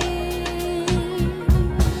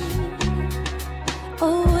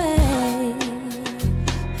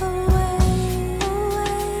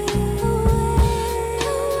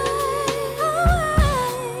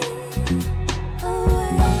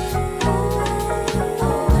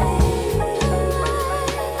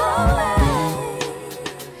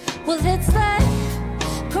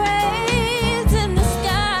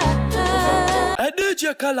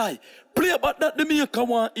 DJ Kalai, play about that the me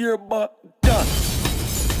come on hear about that.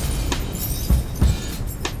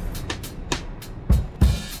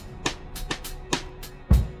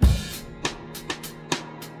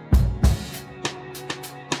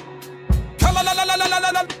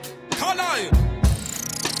 Kalai.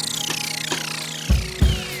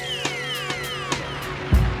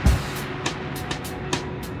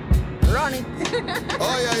 Run it.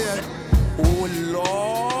 Oh yeah, yeah. Oh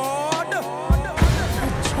Lord. I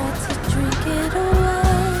tried to drink it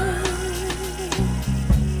away.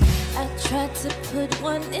 I tried to put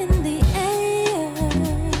one in the air.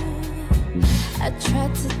 I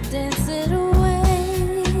tried to dance it away.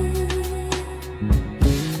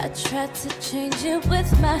 I tried to change it with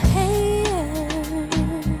my hair.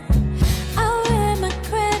 I wear my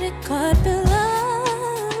credit card below.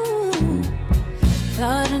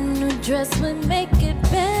 Thought a new dress would make it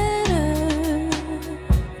better.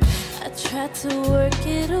 I tried to work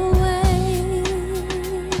it away,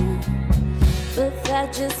 but that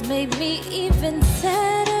that just made me even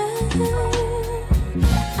sadder.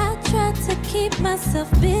 I tried to keep myself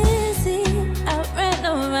busy. I ran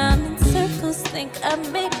around in circles, think I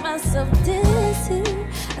made myself dizzy.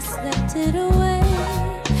 I slept it away,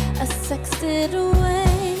 I sexed it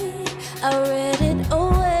away, I read it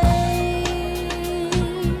away.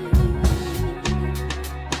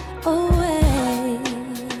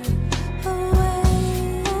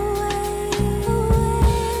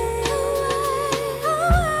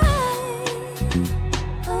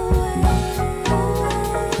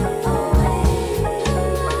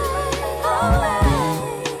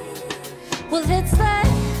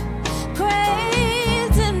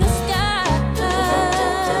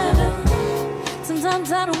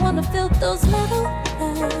 I don't wanna feel those metal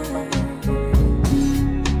lines.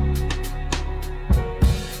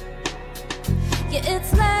 Yeah,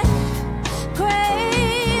 it's like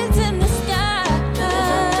cranes in the sky.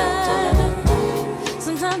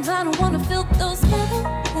 Sometimes I don't wanna feel those metal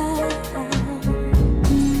lines.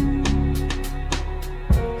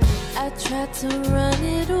 I tried to run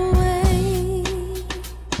it away,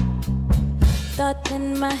 thought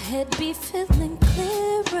then my head be feeling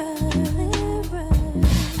clearer.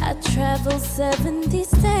 I traveled 70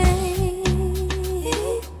 states,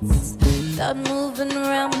 thought moving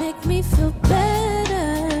around make me feel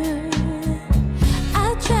better.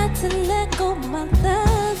 I tried to let go my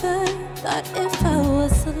lover, thought if I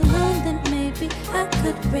was alone then maybe I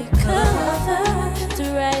could recover. To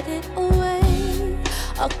write it away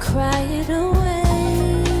or cry it away.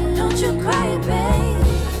 Don't you cry, baby,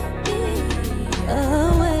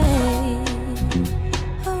 away.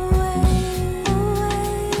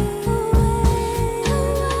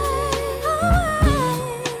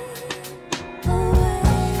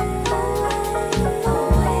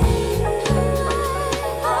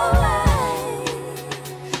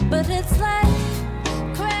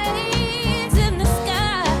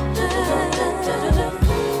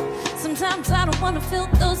 I don't wanna feel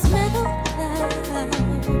those metal lines.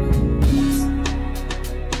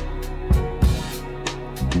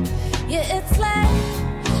 Yeah, it's like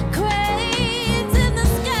cranes in the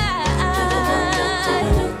sky.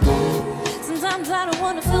 Sometimes I don't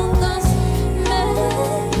wanna feel those metal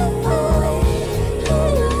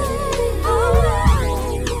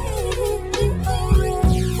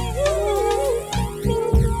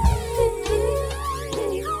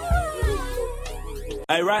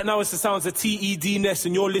Hey, right now it's the sounds of T.E.D. Ness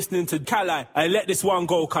and you're listening to Kali. I let this one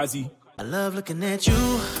go, Kazi. I love looking at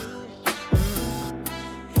you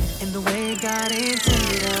in the way God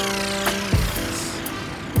intended us.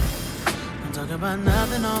 I'm talking about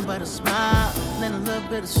nothing on but a smile and a little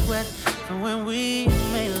bit of sweat from when we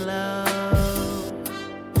made love.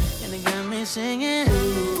 And it got me singing.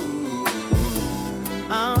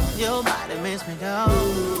 Oh, your body makes me go.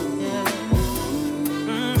 Yeah.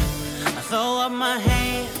 I throw up my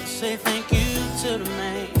hands, say thank you to the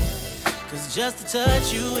man. Cause just to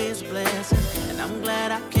touch you is a blessing, and I'm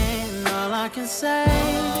glad I can. All I can say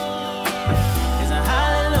is a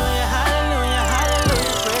hallelujah, hallelujah,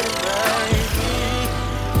 hallelujah, pretty baby.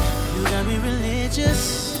 You got me religious,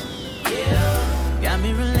 yeah. Got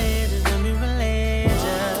me religious, got me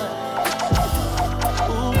religious.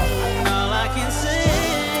 Ooh, and all I can say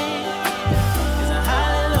is a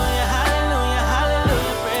hallelujah, hallelujah,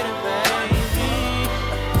 hallelujah, pretty baby.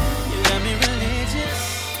 You got me religious.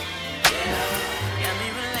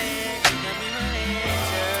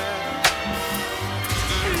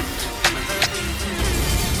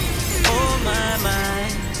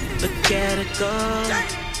 Look at her go,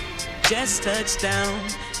 just touched down,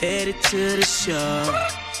 headed to the shore.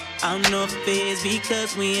 I don't know if it's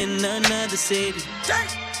because we in another city,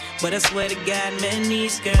 but I swear to God, man,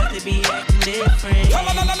 these girls, they be acting different.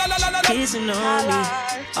 Kissing on me,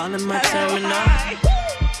 all of my terminal,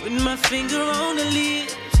 with my finger on the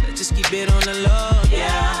lips, I just keep it on the low,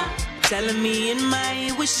 yeah. Telling me in my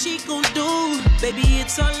ear what she gon' do. Baby,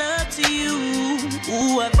 it's all up to you.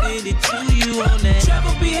 Ooh, I feel it to you on that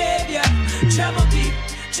trouble behavior, trouble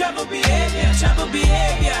behavior, trouble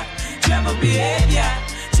behavior, trouble behavior,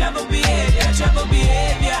 trouble behavior, trouble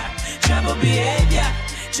behavior, trouble behavior,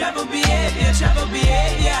 trouble behavior, trouble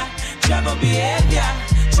behavior, trouble behavior,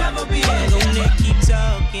 trouble behavior. I'm gonna keep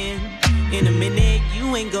talking. In a minute,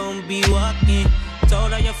 you ain't gonna be walking.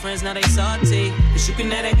 Told all your friends, now they salty. Cause you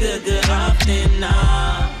can have that good often,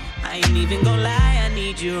 nah. I ain't even gon' lie, I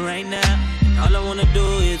need you right now. And all I wanna do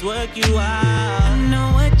is work you out. I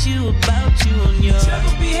know what you about, you on your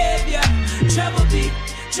trouble behavior, trouble behavior,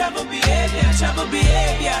 trouble behavior, trouble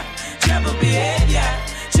behavior, trouble behavior,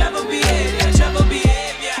 trouble behavior, trouble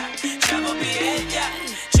behavior, trouble behavior,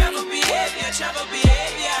 trouble behavior, trouble behavior.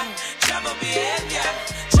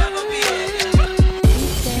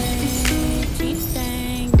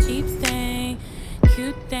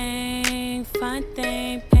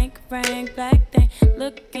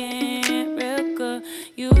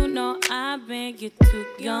 I've been, you're too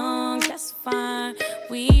young, that's fine.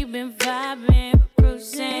 We've been vibing,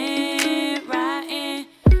 cruising, riding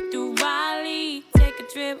through Raleigh. Take a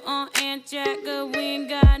trip on Aunt Jagger, we ain't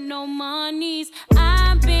got no monies.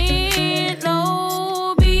 I've been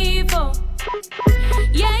low before.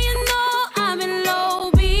 Yeah, you know I've been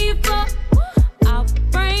low before. I'll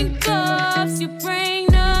bring cups, you bring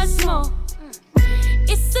the smoke.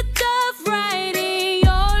 It's a tough ride in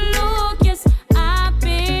your look. Yes, I've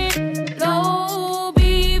been low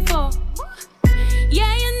before.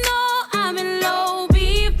 Yeah, you know I've been low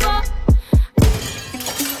before.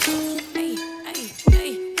 Hey, hey,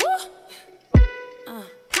 hey, woo.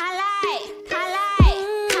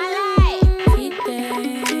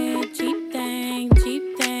 Cheap thing,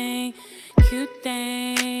 cute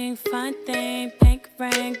thing, fun thing, pink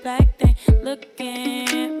ring, black thing,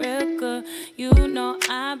 looking real good. You know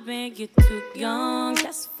I've been, you're too young,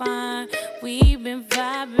 that's fine. We've been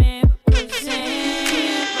vibing,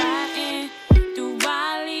 cruising, riding through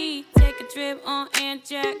Raleigh. Take a trip on Aunt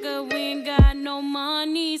Jagger, we ain't got no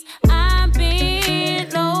monies. I've been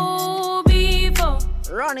low before.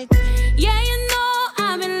 Run it. Yeah, you know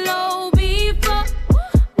I've been low before.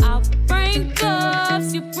 I'll bring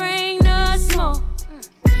cups, you bring the smoke.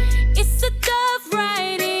 It's a tough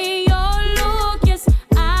ride in your look. Yes,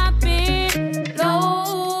 I've been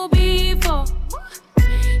low before.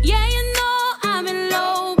 Yeah, you know I've been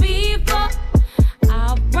low before.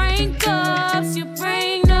 I'll bring cups, you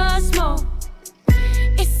bring the smoke.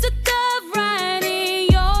 It's a tough ride in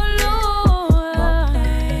your look.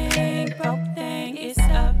 Broke thing, it's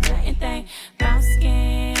a blatant thing. Brown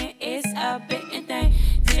skin, it's a bitten thing.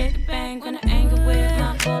 Shit bang when I anger with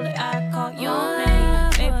my bullet, I call your name.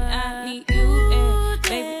 Baby, I need you there.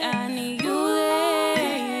 Baby, I need you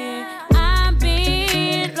there. I've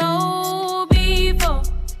been low before.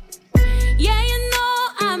 Yeah, you know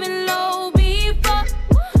I've been low before.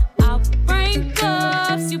 I'll bring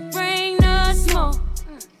cups, you bring the smoke.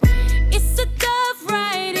 It's a tough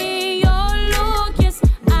ride in your look. Yes,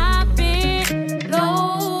 I've been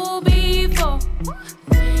low before.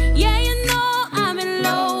 Yeah, you know I've been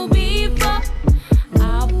low before.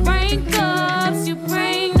 I'll bring cups, you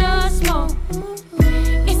bring the smoke.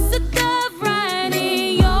 It's a tough ride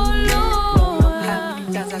in your look. How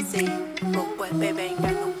many times I say, broke boy, baby, ain't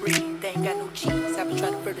got no breed, they ain't got no cheese. I've been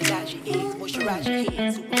trying to fertilize your eggs, moisturize your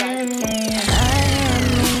head, supervise your kids. I am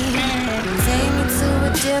me. Take me to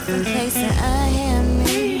a different place and I am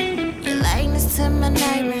me. Your likeness to my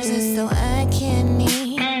nightmares is so I can't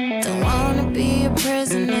need. Don't wanna be a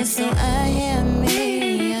prisoner, so I am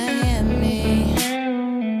me. I am me.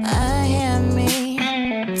 I am me.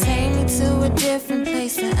 Take me to a different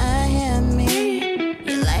place and I am me.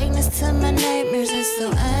 Your likeness to my nightmares is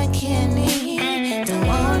so I can't need. Don't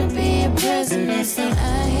wanna be a prisoner, so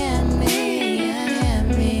I am me. I am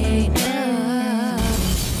me. No.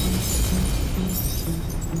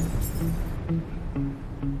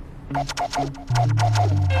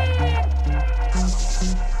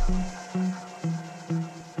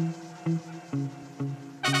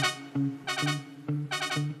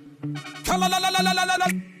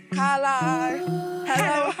 Color.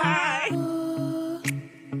 Hello, hi.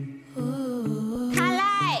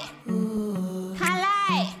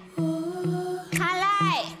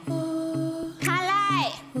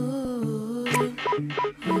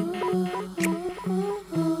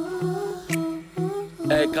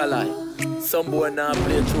 Hey, Kalai, some boy now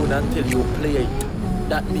play tune until you play it.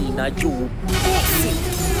 That mean that you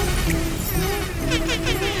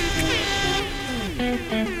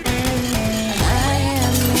I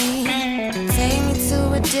am me. Take me to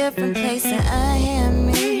a different place and I am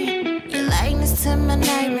me. Your likeness to my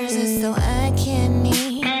nightmares is so I can't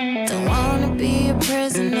need. Don't wanna be a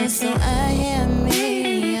prisoner, so I am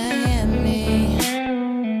me. I am me.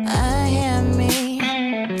 I am me.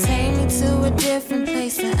 Take me to a different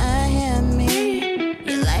place and I am me.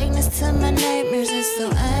 Your likeness to my nightmares is so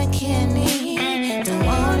I can't need. Don't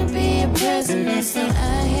wanna be a prisoner, so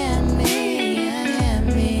I am me. I am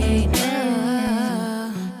me.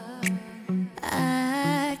 No.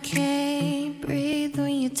 I can't breathe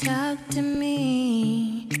when you talk to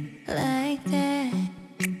me like that.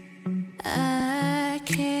 I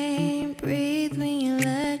can't breathe when you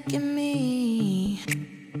look at me.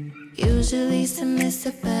 Usually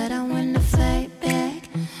submissive, but I wanna fight back.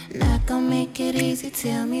 Not gonna make it easy,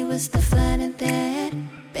 tell me what's the fun in that.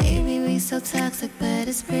 Baby, we so toxic, but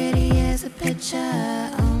it's pretty as a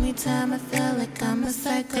picture. Only time I feel like I'm a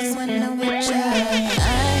psycho when I'm with ya.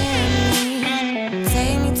 I am me.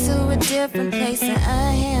 Take me to a different place and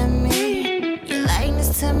I am me. Your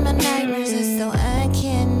likeness to my nightmares is so I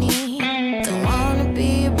can't need. Don't wanna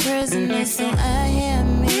be a prisoner, so I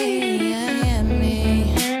am me, I am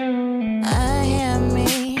me, I am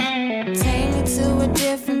me. Take me to a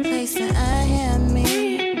different place, and I am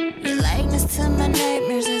me. Your likeness to my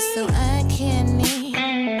nightmares is so I can't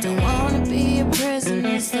need. Don't wanna be a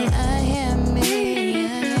prisoner, so I am me, I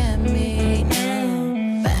am me.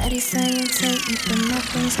 Body saying take me, but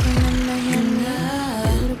nothing's coming to him now.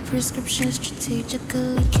 Do the prescription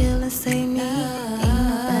strategically kill and save me. Ain't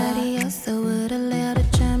nobody else that would allow to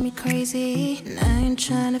drive me crazy. And I ain't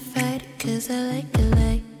trying to fight it, cause I like it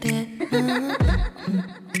like that.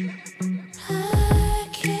 I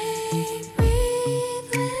can't breathe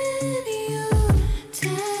when you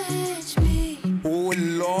touch me. Oh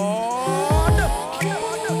Lord.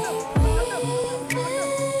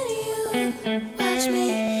 Watch me.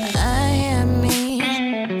 I am me.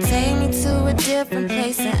 Take me to a different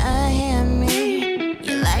place, and I am me.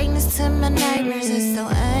 Your likeness to my nightmares is so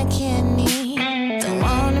I can't need. Don't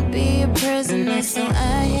wanna be a prisoner, so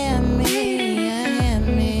I am me. I am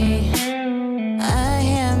me. I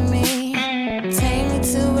am me. Take me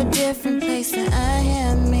to a different place, and I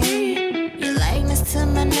am me. Your likeness to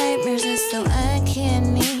my nightmares is so I can't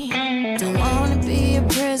need. Don't wanna be a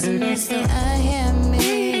prisoner, so I am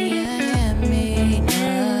me. I am me.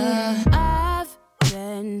 I've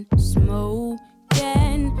been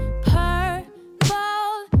smoking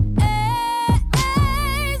purple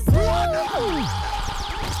haze.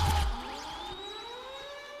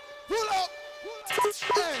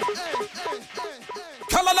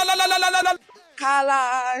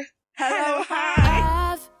 Kala. Hello,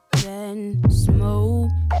 hi. I've been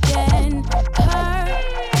smoking purple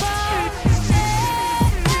haze.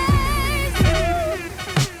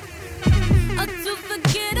 To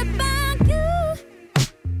forget about you.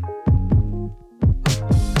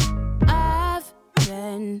 I've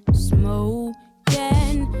been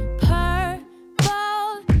smoking purple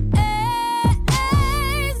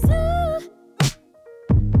haze.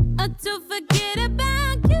 To forget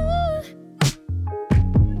about you.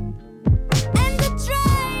 And I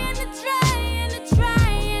try, and I try, and I try,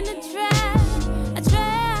 and I try, I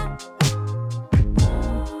try.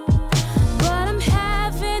 But I'm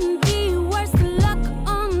having the worst luck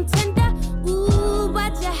on Tinder. Ooh,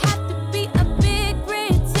 why'd you have to be a big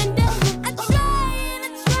pretender? I try, and I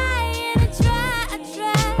try, and I try, I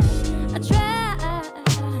try, I try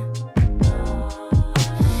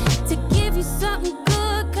to give you something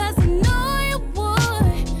good, 'cause I know you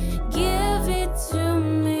would give it to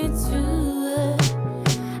me too.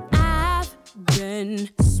 I've been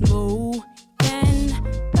smoking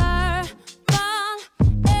purple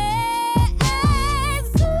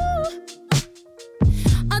haze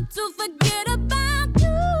to forget about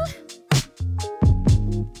you.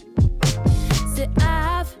 Said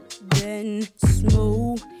I've been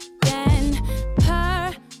smoking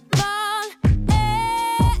purple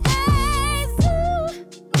haze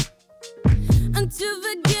to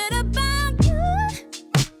forget about you.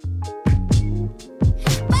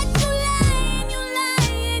 But you lie, and you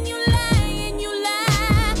lie, and you lie, and you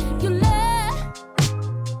lie, you lie.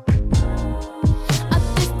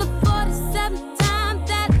 This the 47th time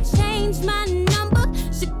that I changed my number.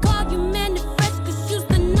 Should call you Manny Fresh, 'cause you's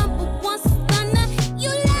the number one stunner.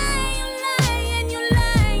 You lie, you lie, and you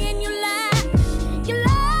lie, and you lie, you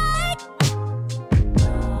lie.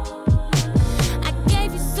 I gave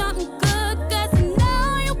you something good, 'cause I know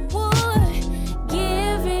you would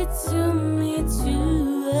give it to me too.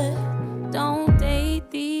 Don't date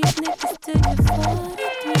these niggas till you're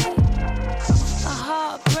 43. A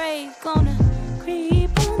heartbreak gonna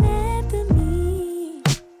creep on after me.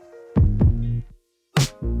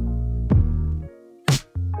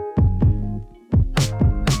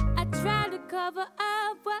 I try to cover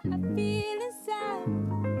up what I feel inside.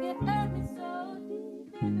 It hurt me so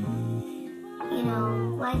deep. You know,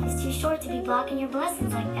 life is too short to be blocking your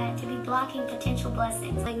blessings like that, to be blocking potential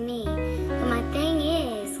blessings like me. But my thing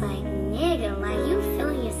is, like, nigga, like, you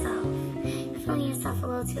feeling yourself. You're feeling yourself a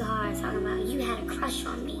little too hard, talking about you had a crush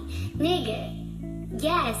on me. Nigga,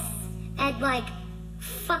 yes, at like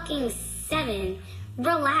fucking 7.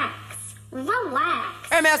 Relax. Relax.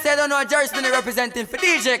 Hey, me I say I don't know a Jerry representing for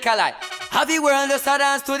DJ Khalai. Have you world just a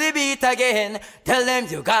dance to the beat again? Tell them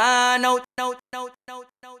you gone out.